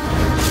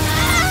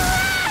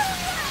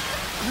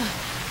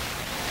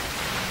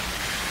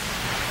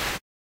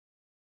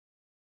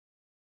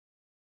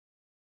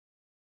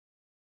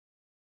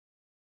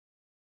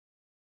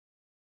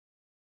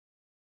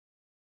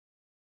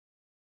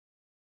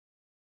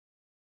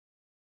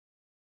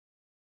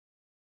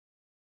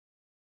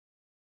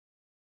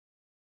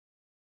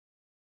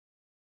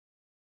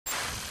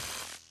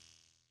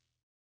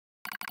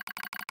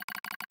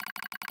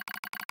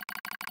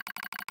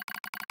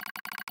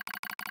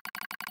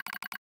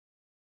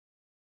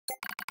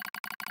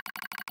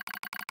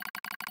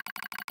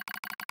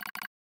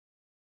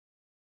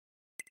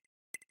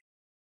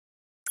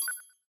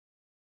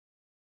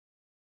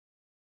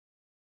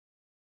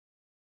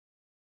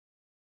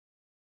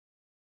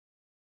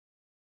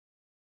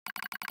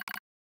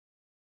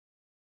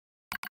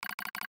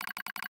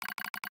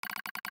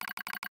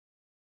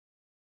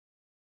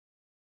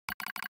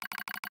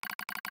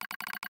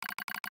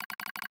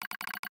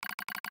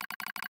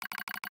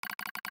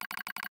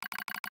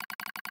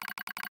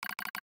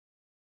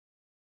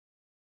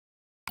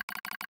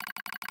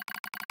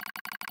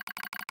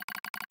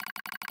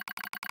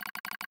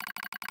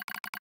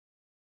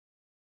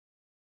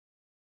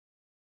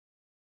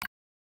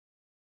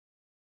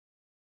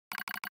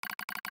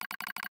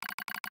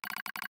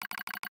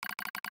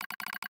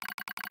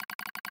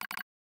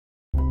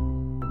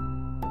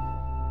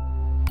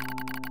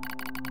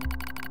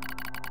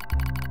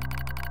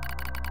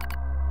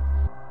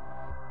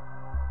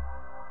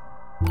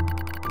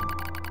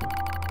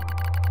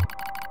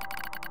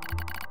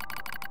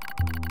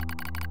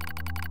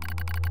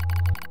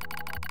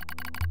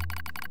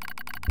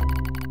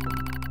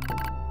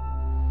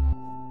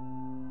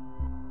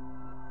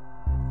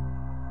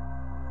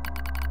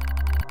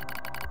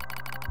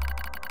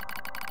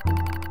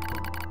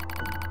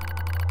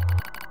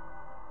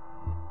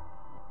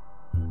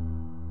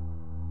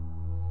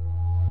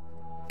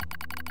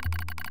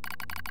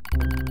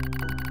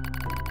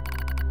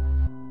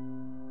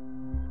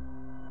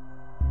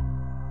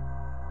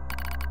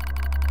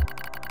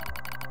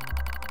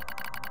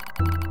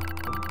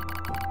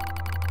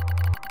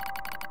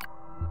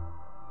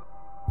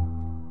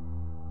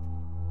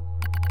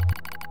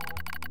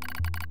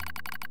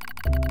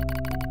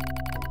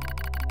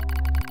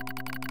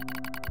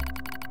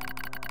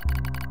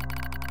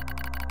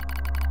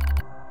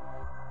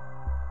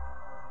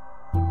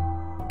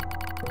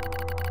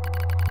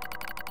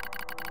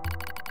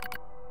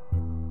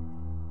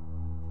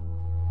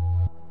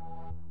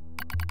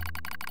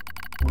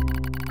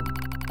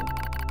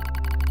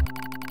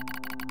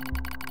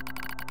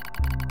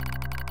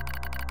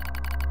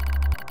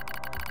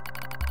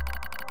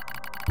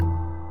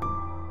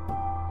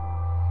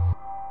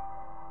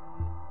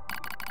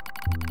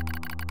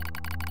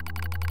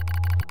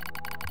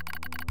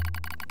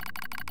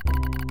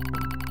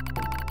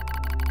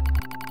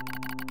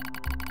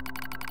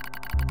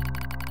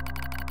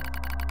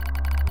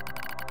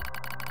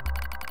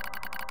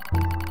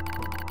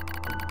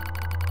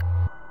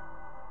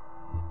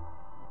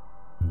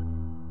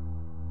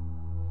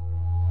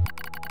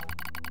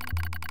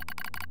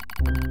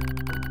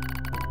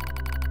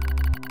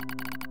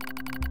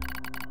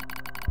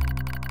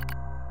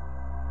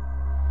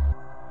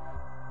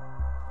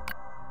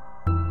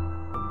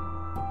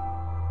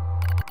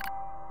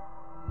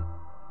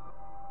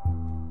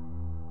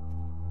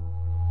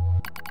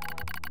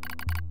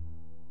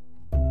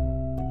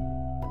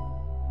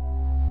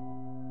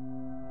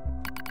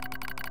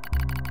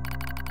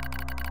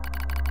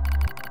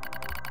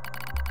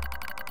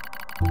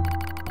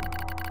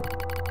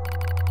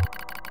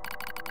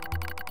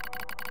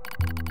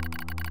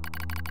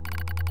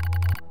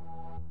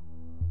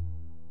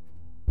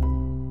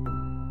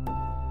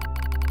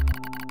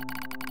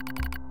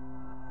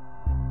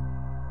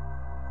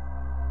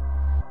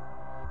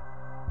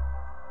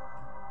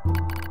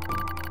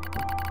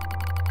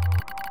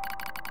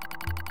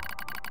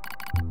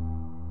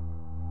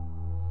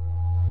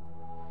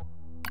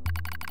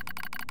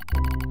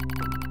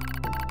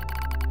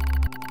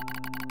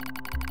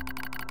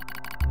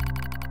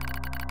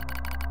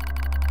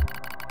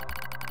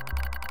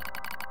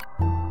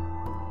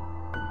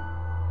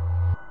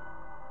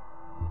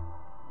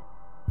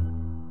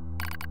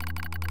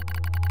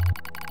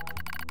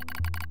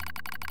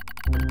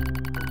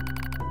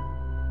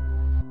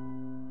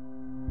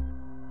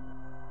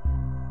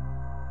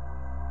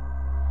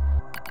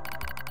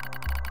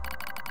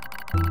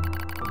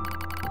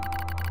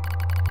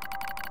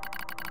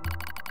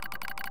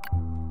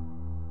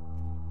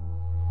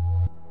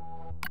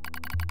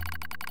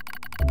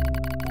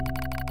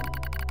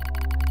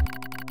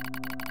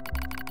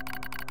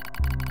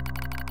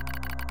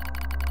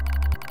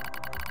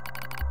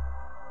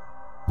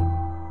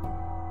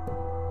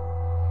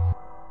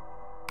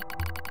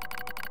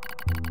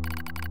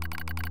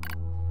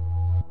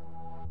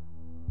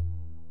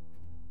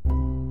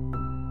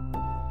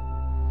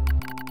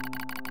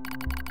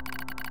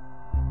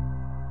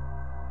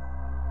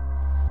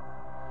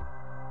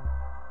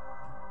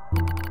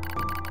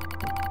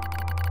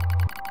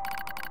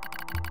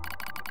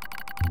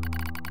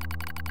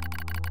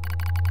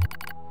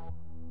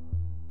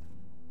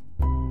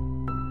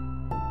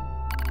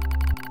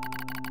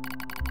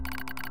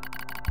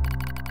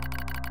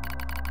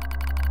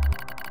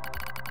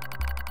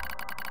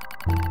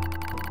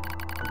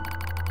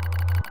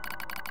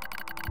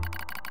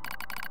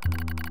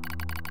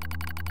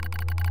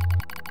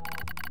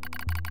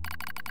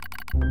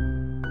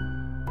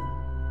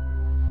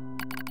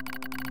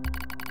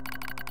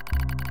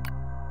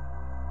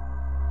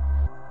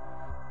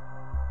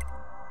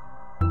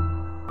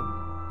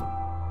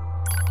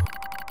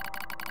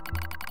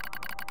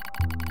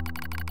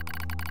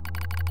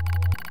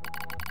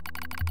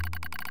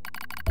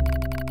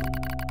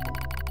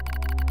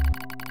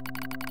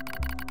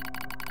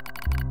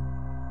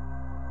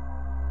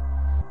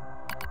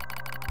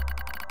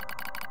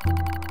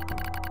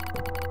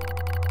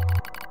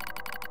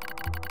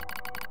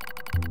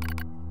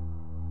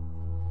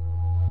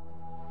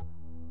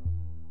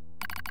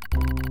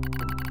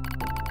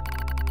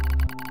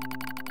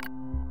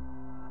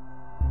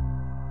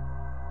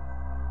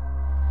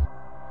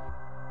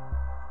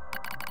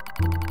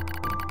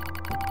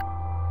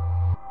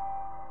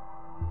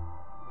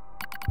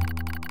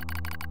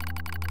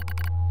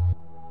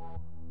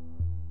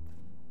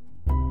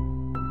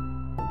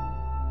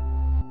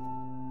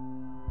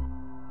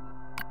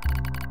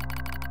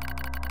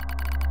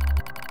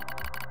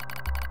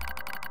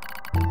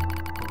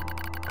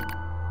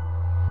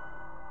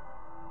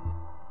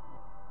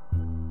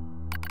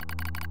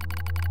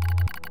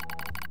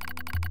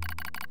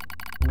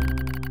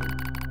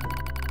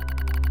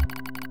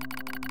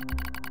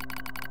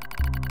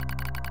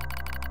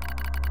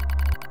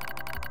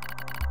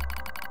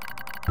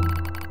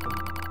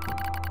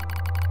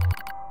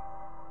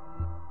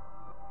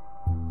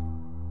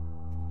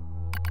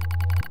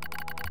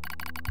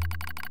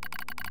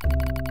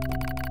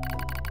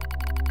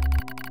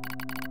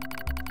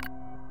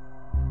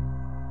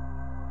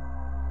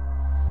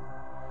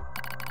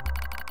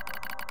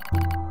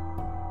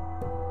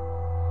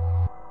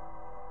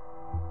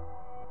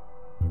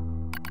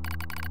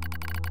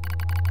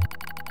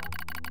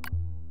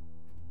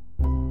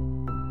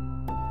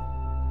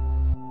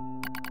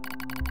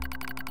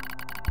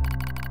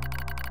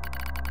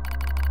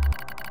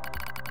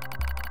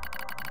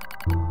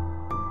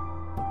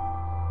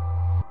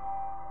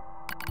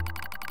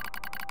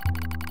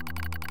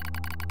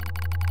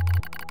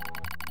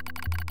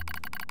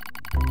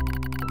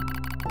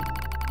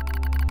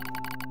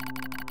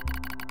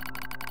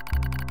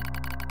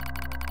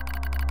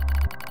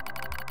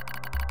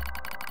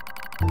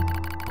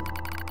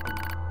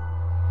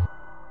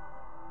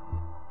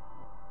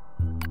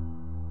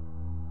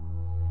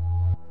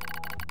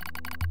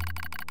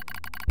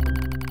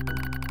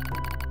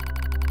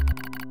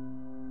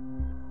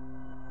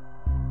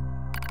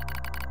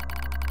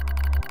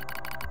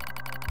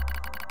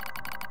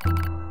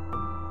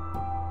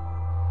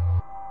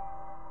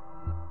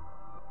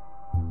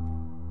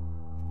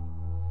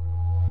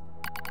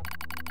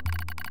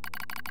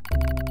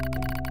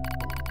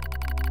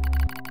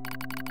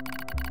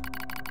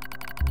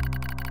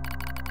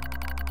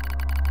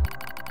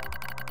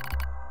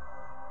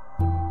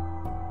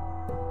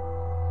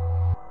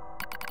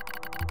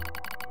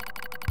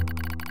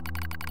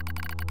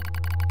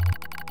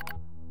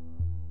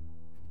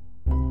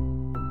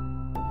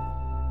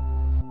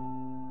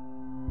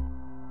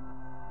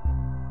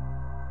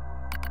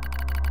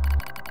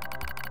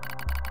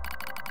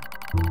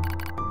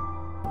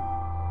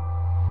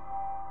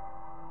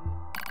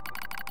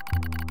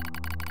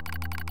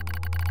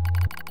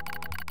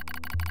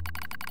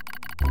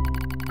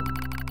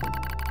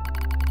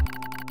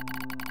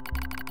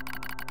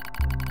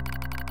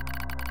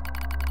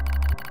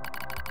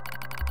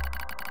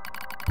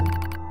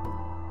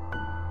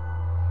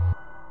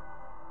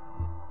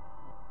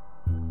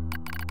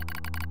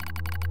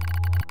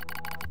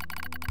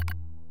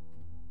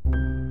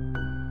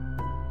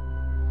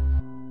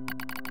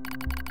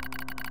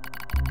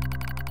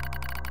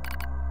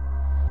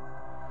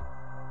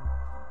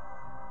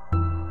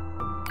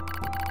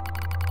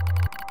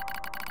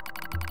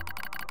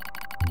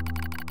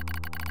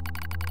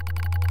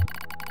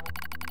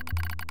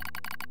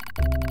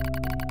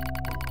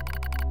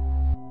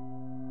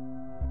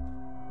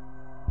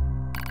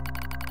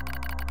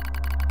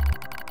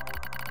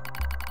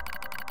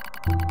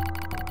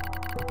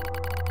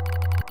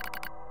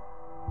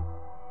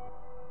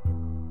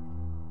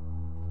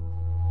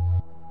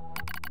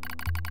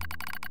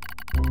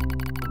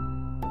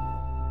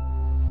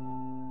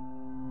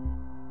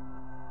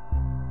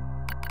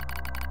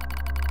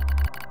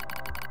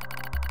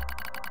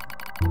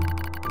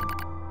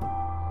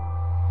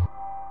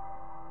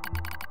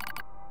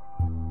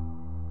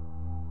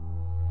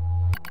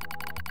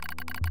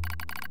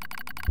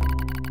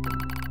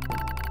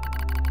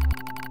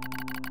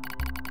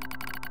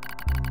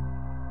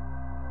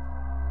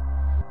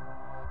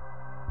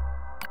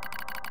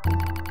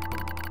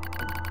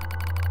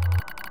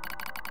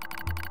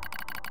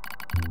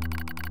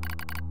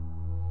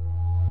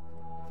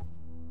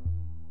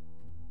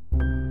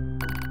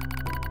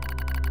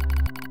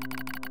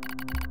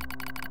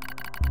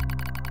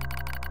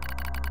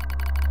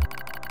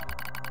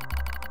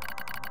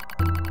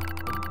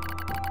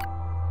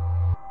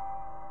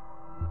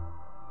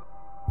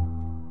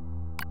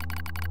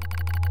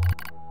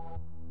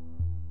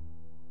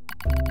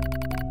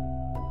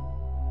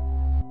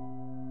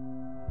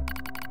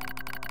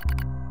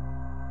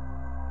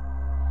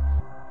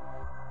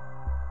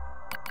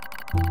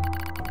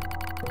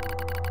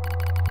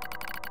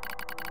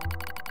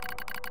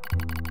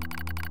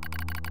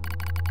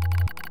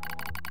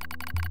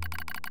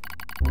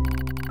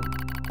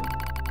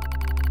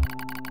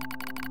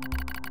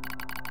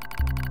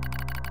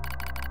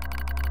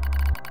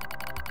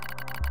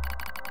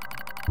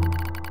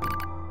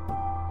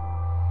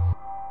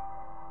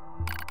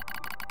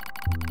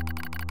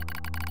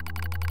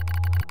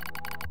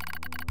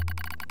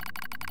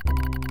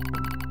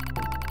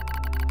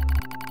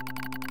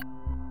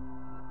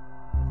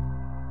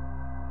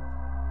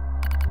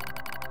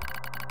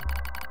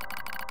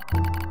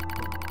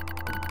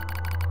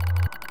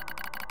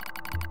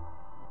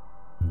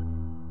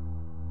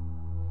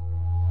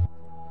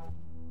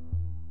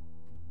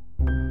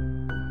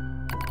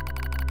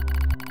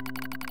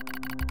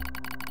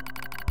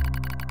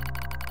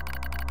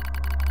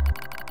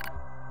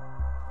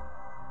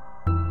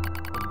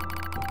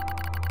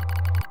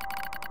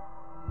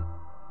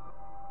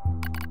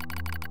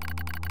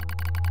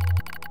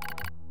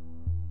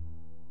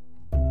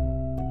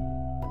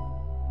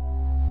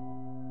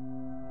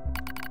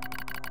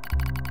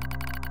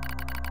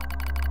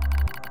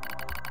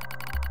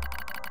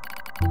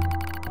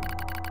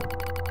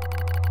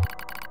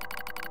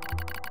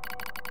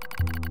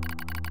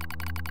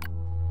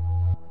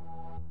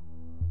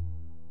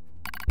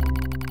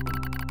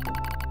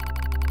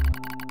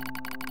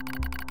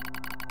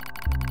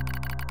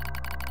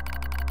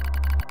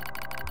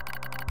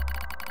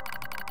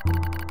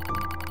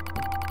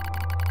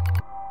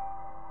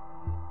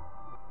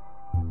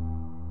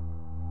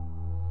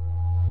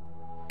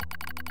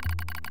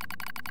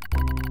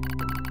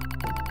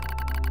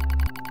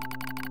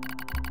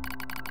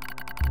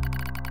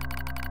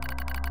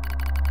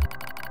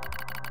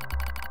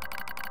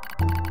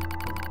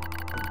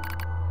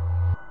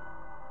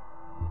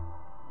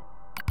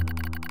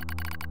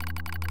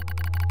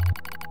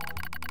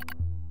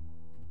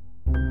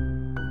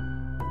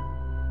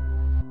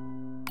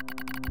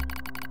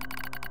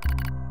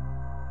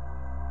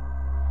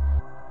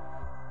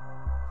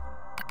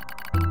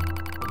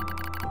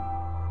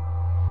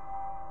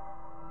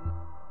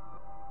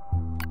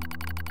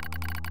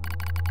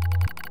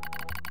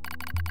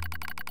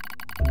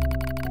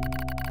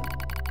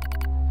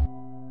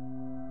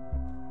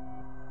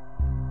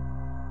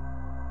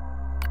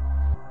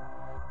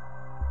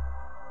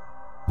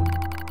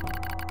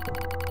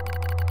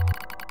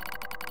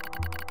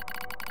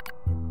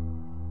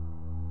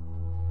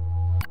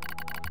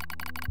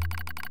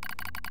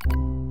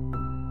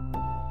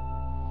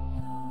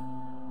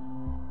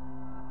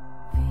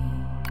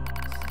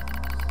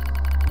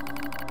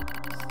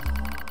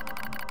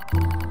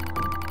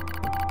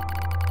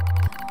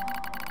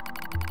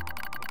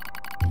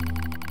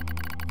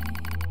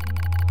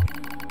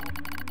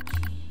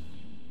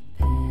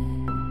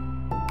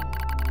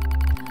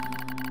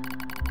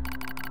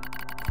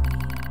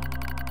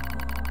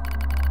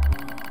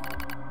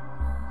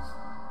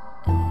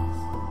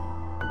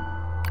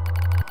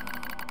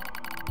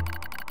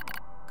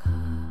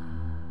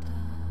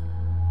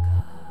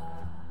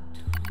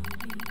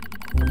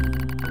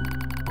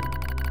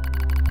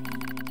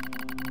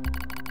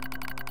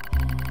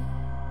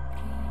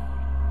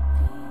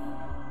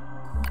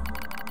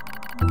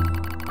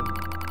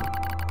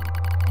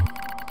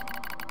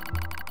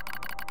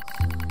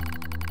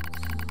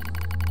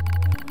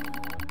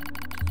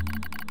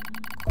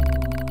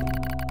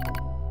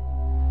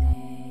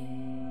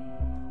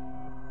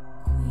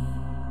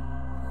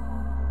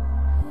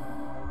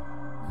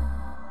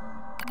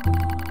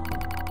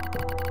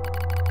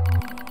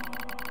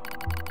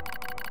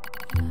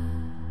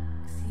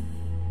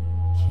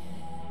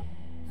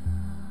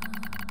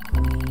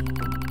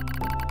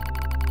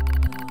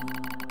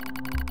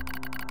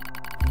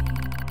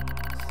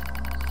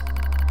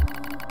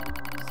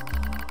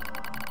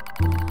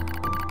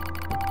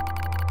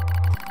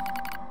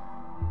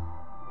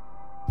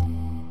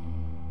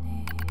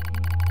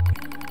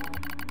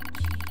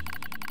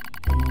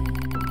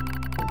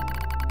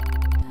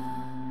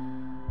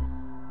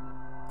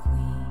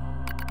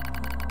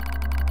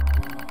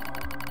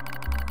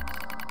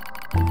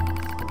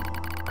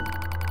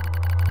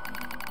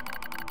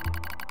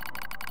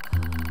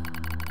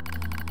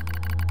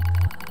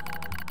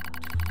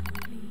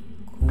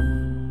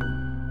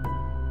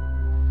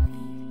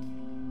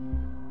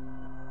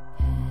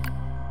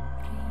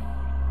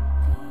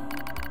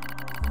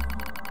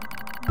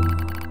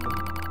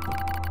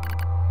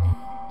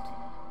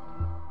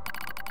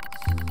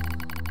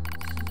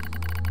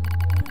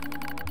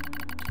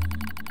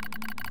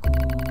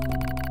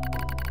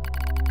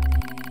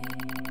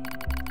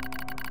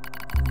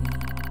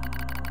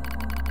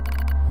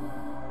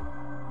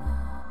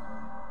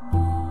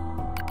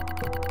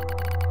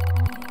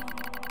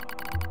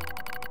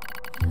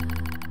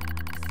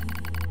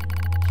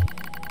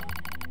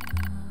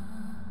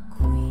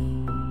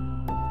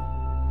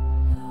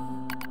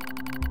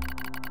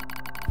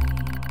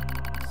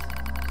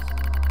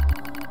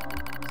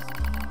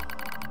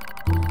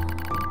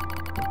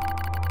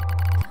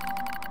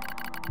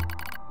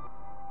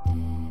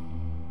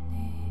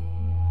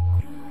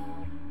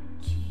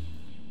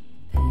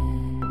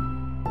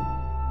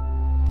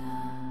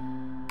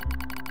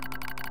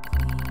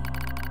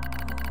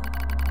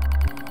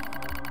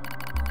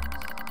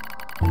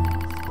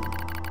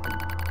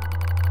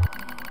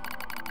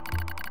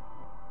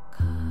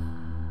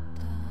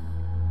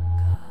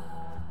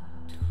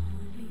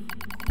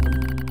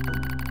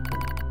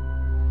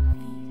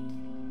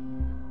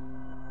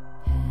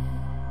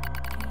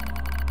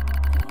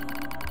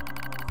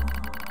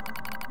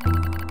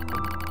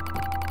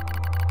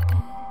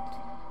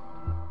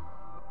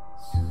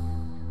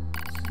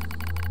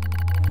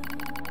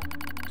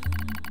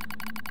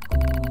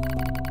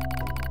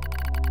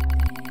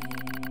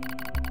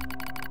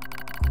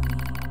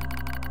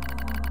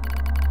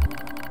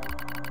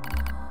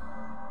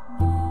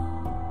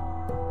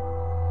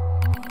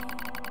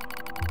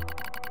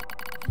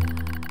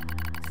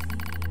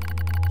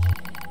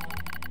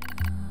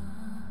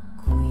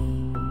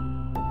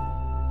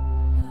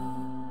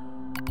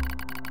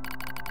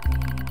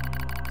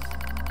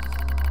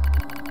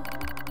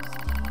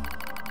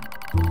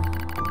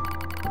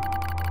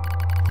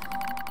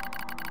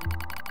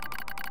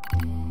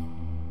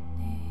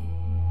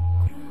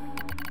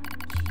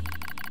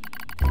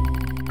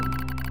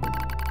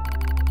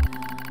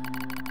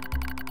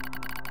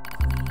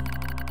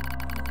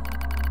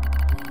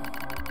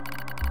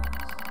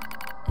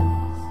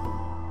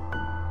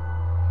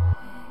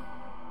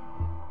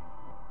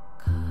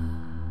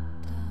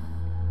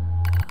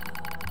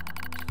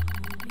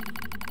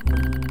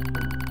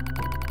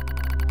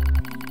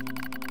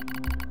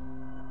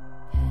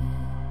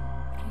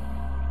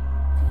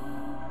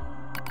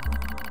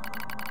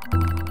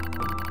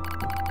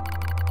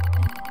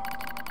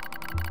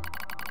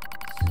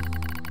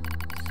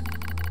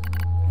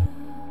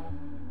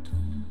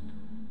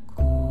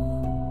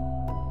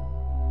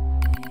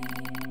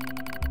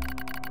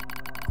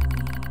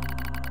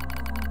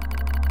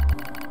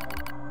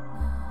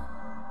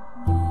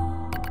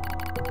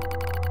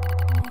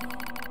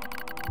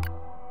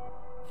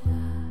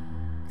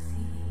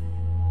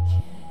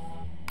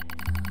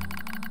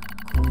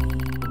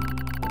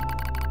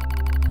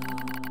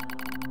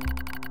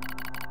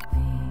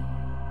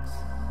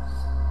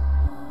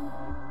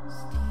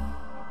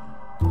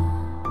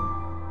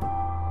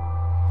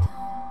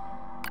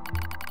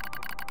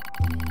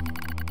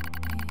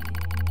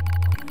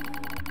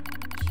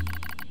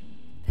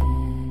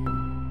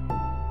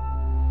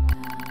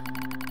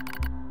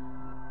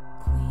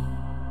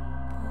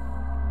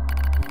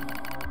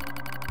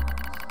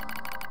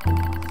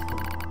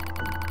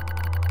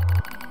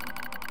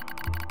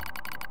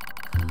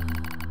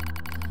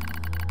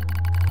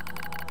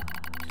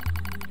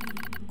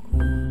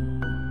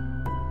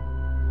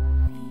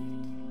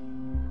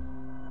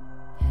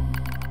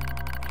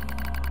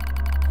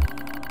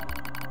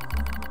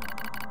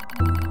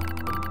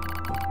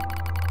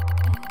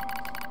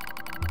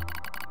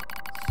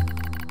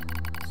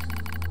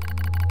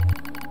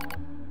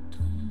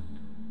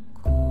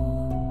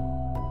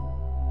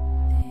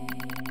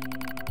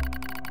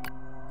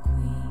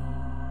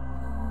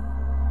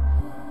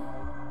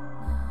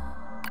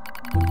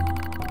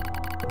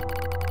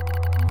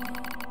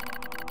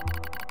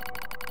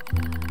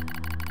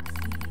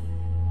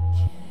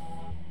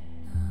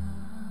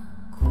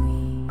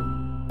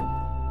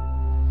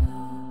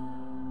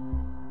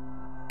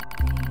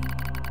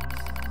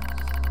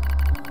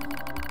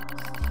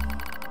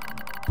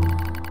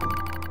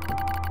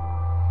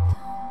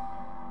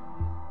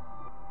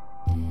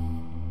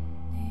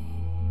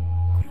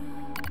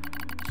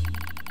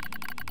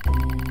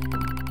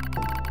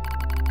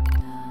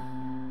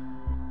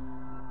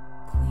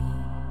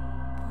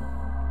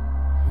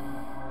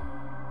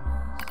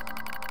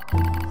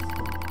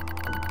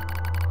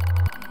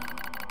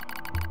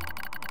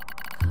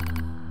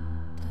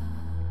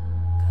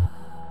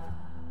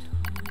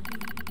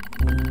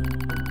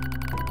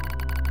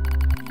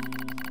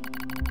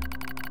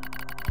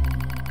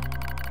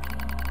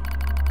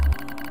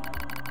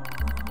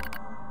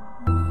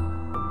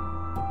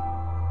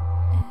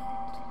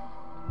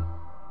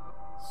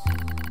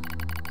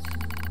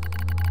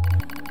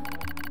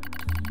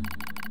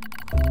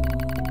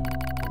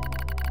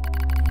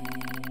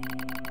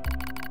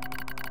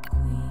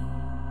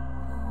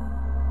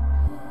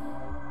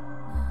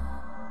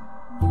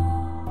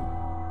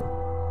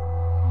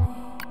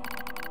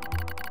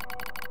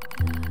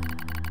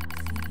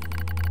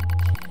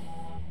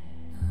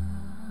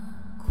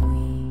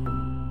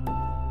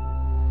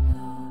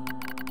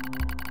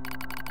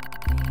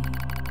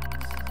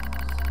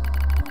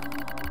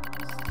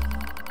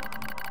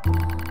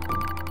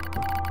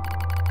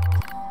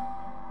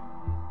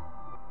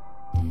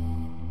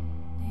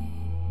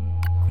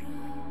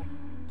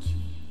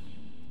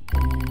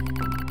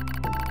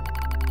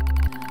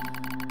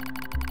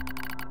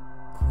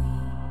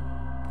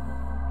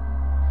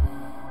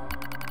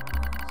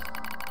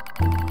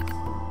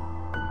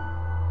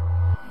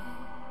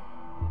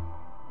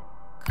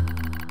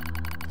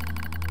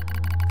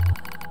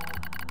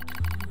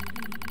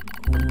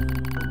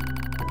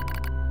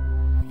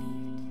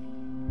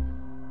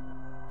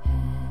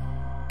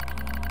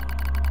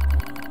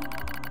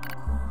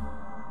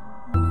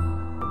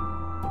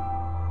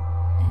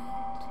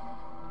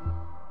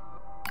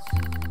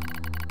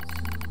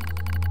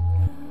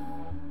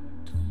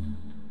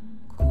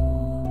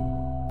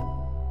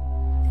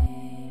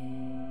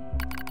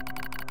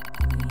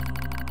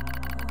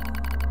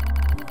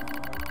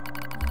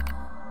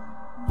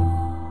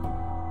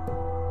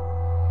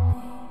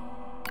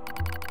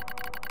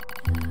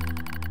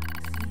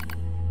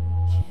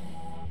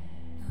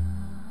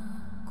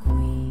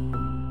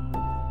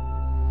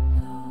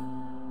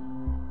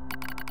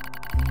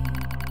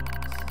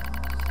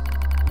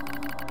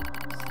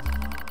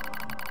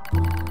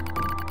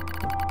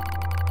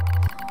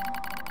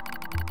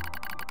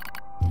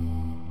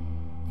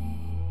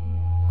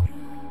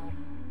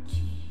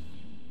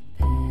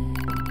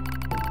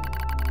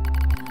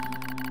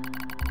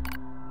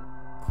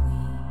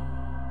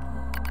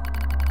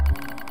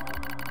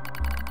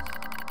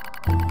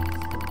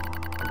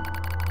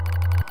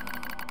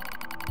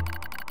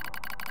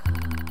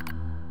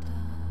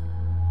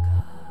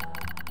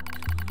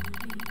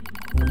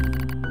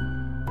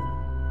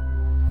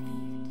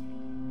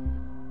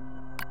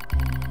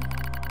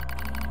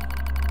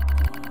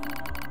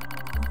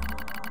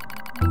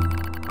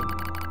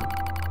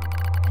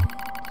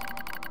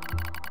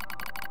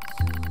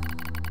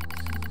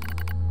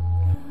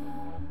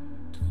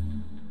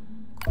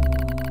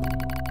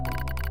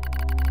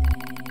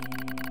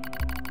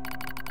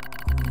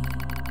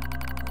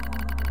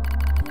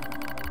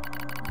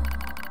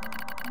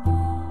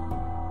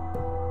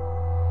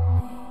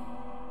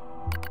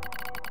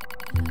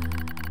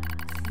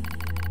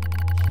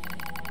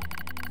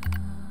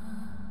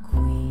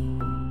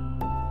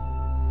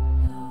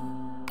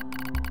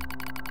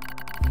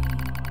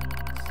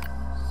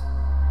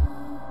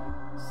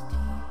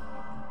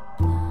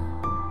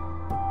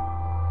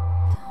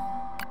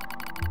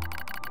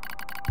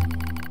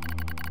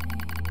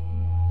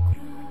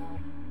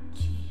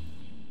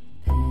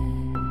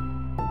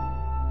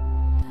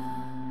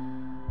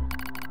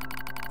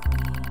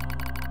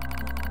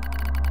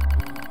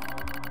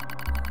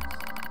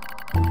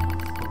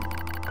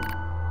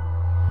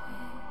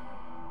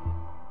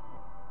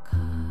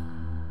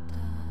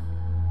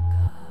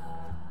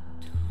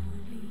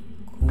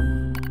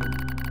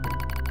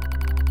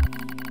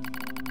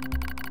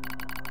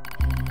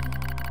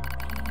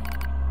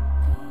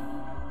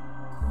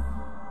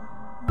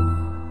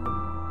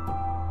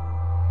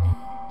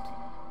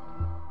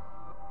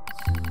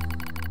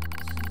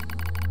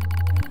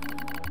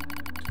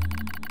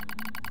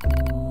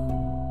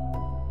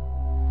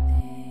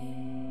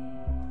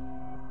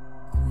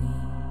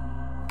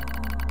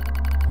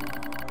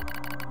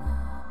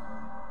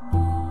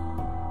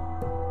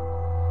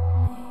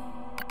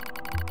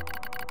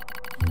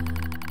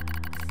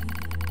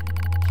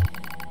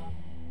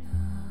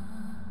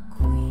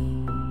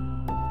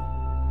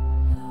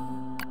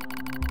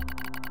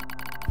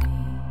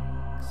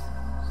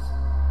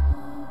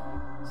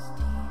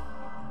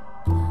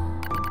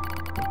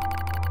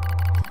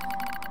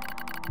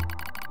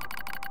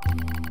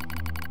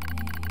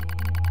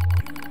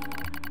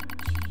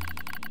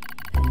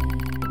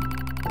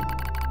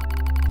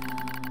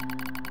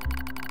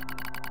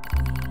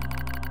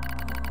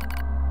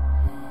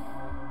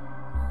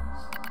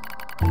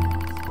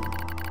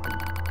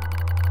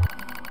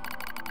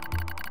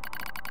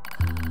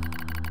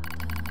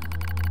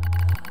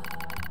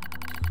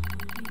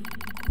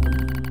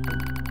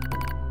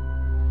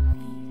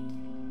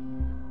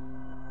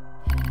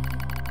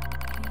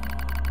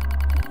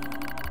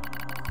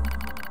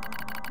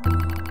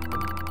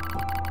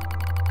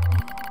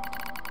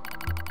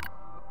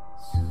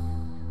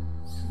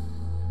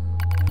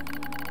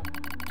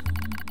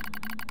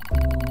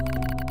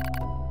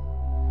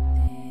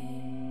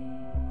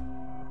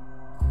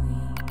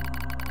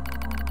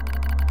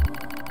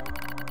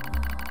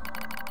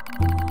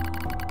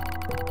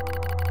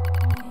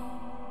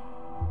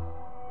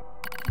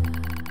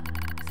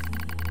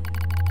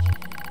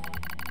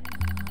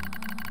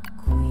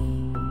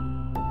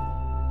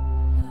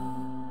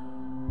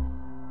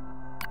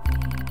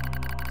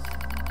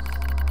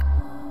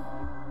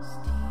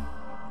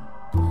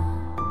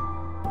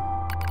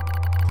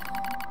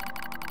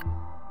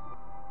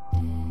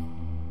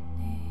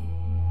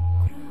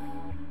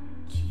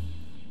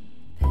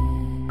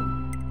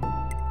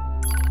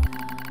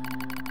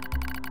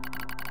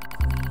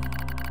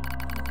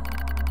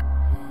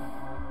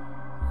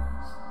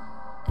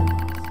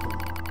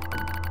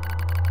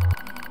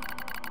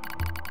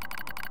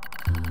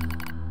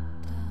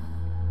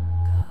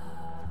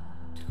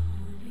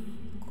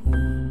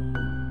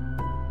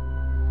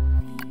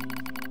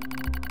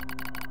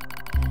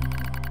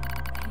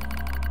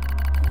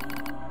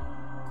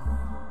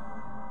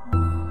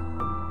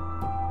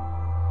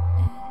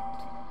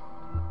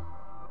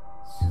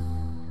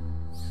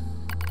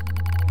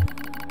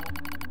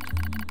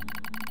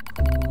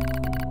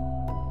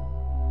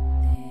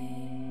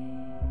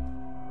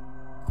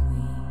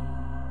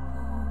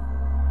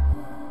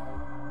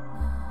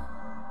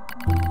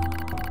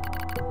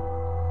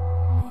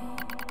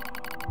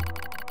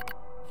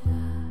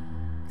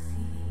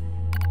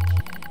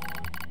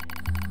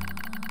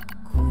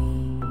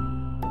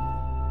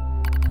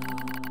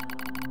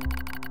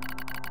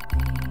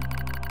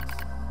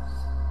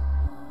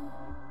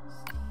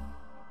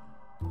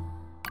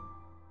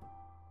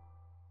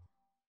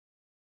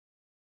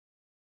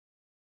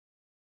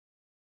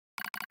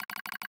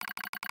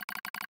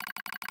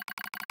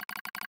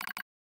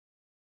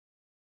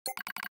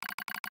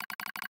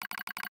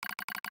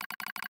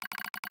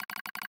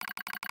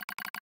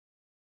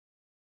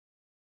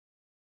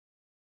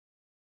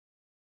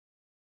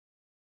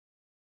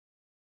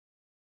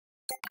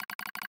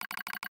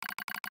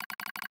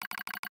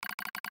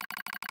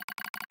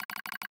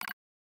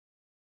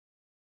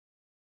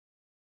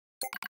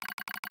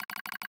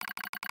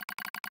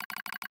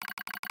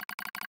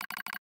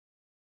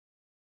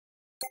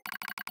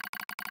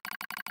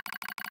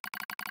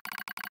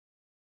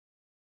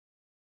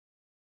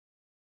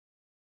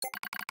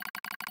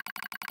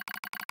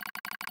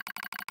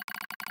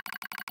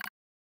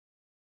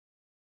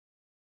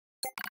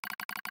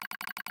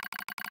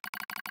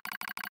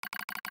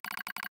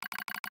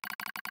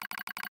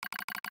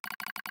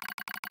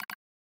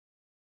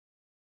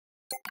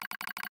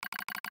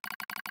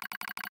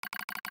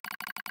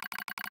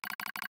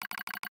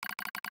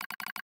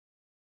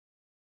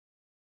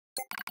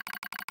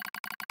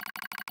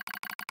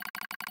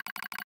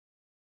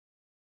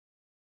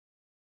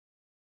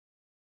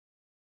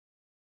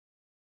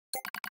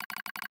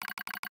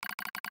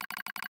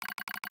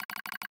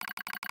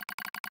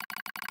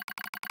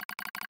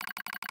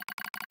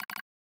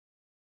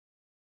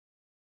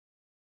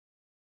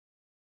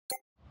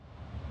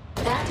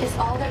 That is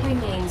all that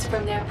remains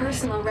from their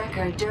personal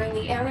record during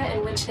the era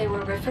in which they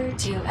were referred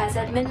to as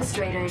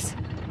administrators.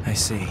 I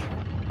see.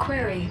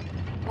 Query: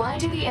 why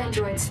do the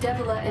androids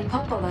Devila and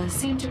Popola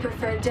seem to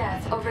prefer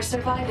death over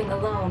surviving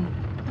alone?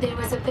 There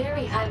was a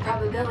very high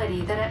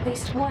probability that at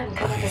least one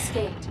could have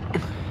escaped.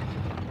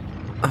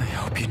 I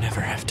hope you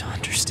never have to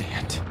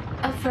understand.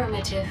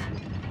 Affirmative.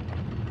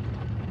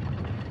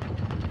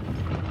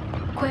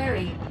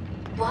 Query: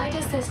 why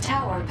does this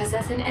tower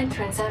possess an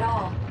entrance at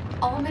all?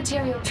 All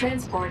material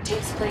transport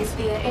takes place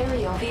via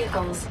aerial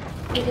vehicles.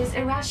 It is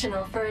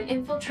irrational for an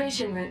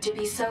infiltration route to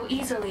be so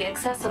easily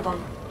accessible.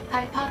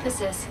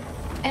 Hypothesis: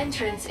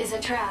 entrance is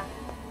a trap.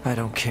 I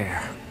don't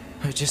care.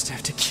 I just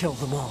have to kill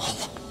them all.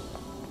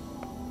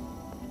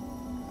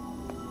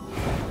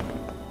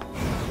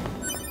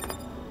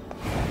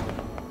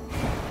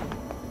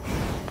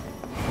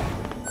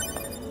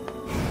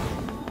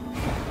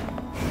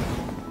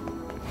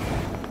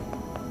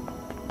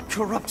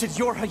 Corrupted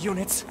YORHA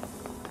units!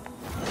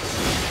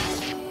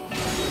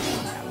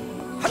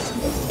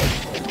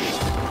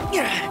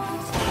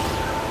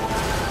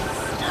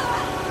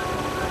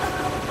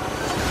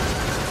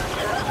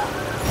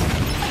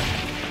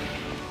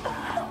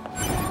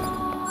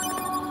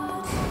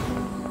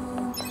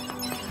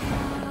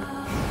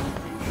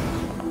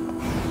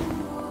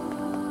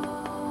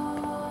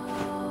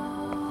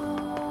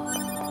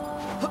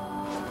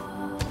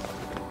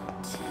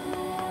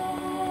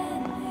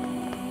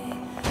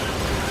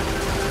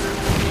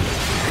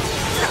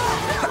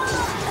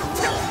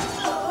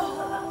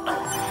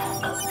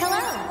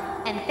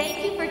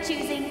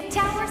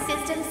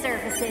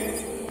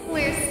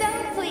 We're so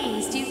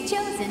pleased you've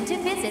chosen to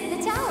visit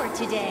the tower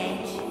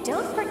today.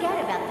 Don't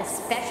forget about the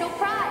special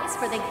prize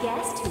for the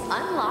guest who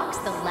unlocks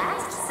the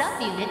last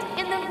subunit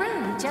in the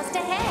room just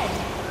ahead.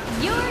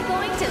 You're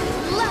going to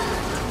love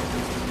it!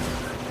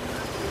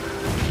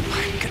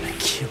 I'm gonna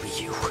kill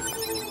you.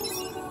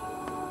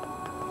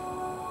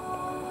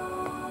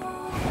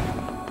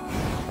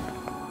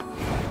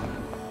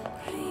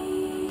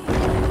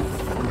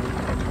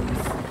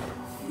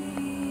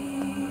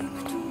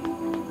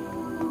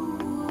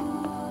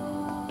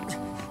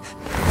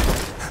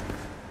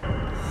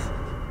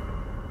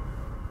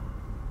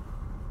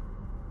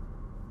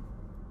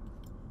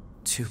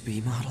 Two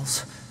B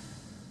models?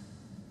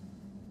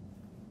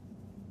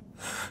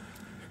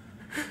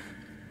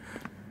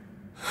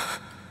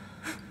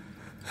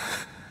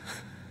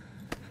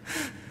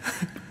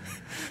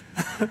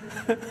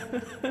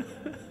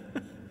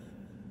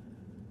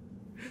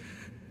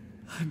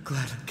 I'm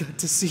glad I got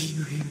to see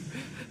you here.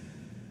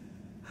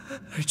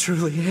 I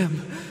truly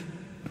am.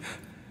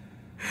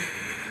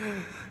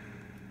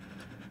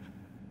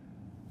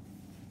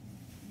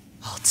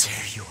 I'll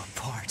tear you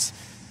apart.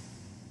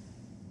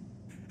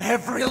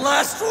 Every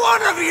last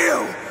one of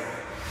you!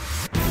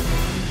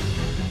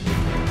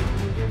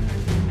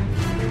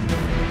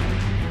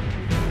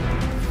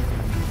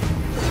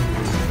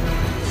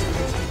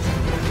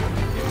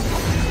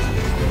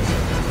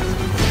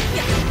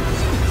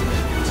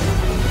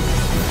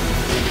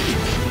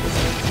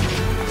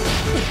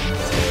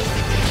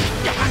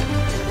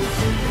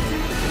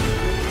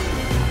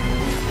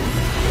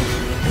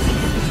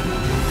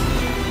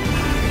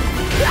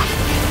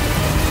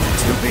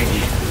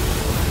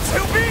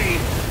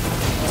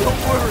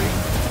 Don't worry,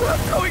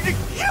 I'm going to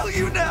kill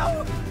you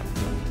now!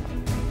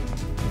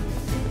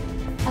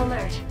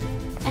 Alert.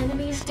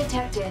 Enemies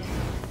detected.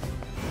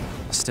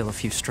 Still a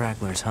few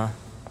stragglers, huh?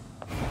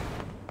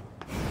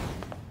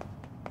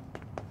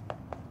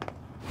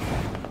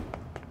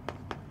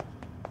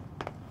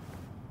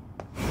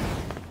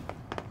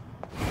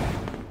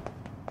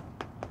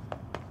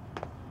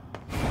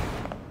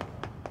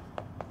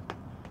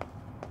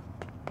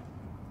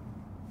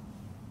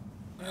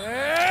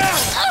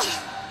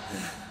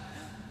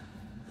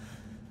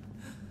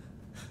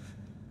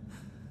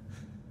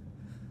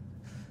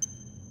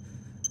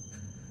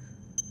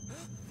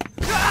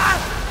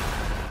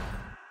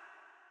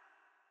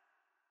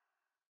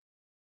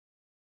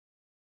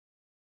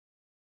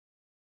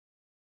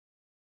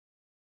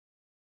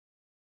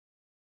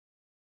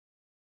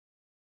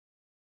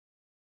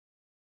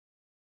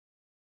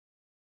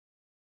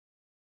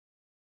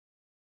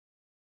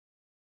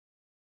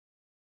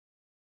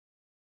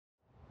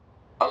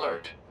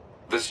 Alert.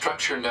 The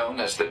structure known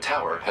as the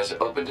tower has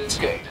opened its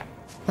gate.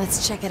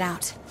 Let's check it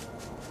out.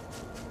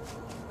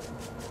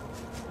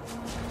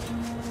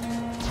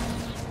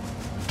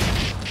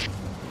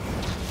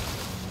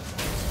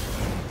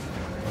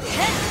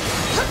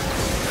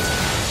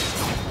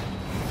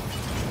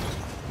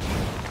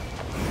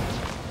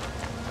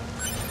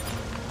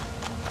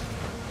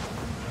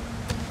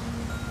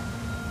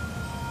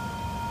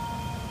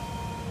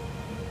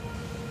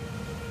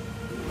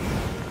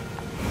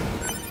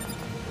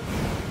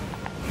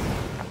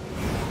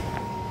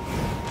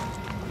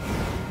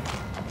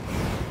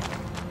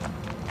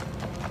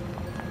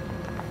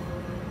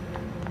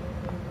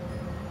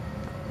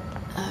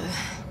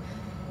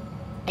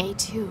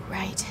 A2,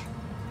 right?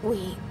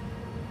 We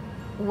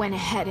went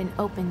ahead and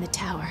opened the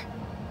tower.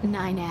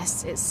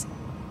 9S is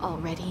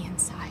already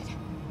inside.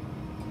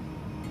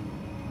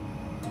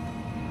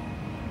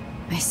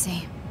 I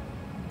see.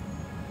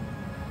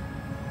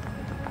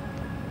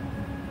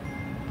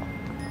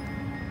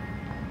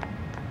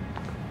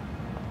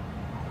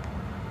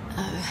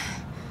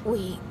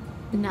 We...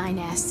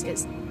 9S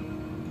is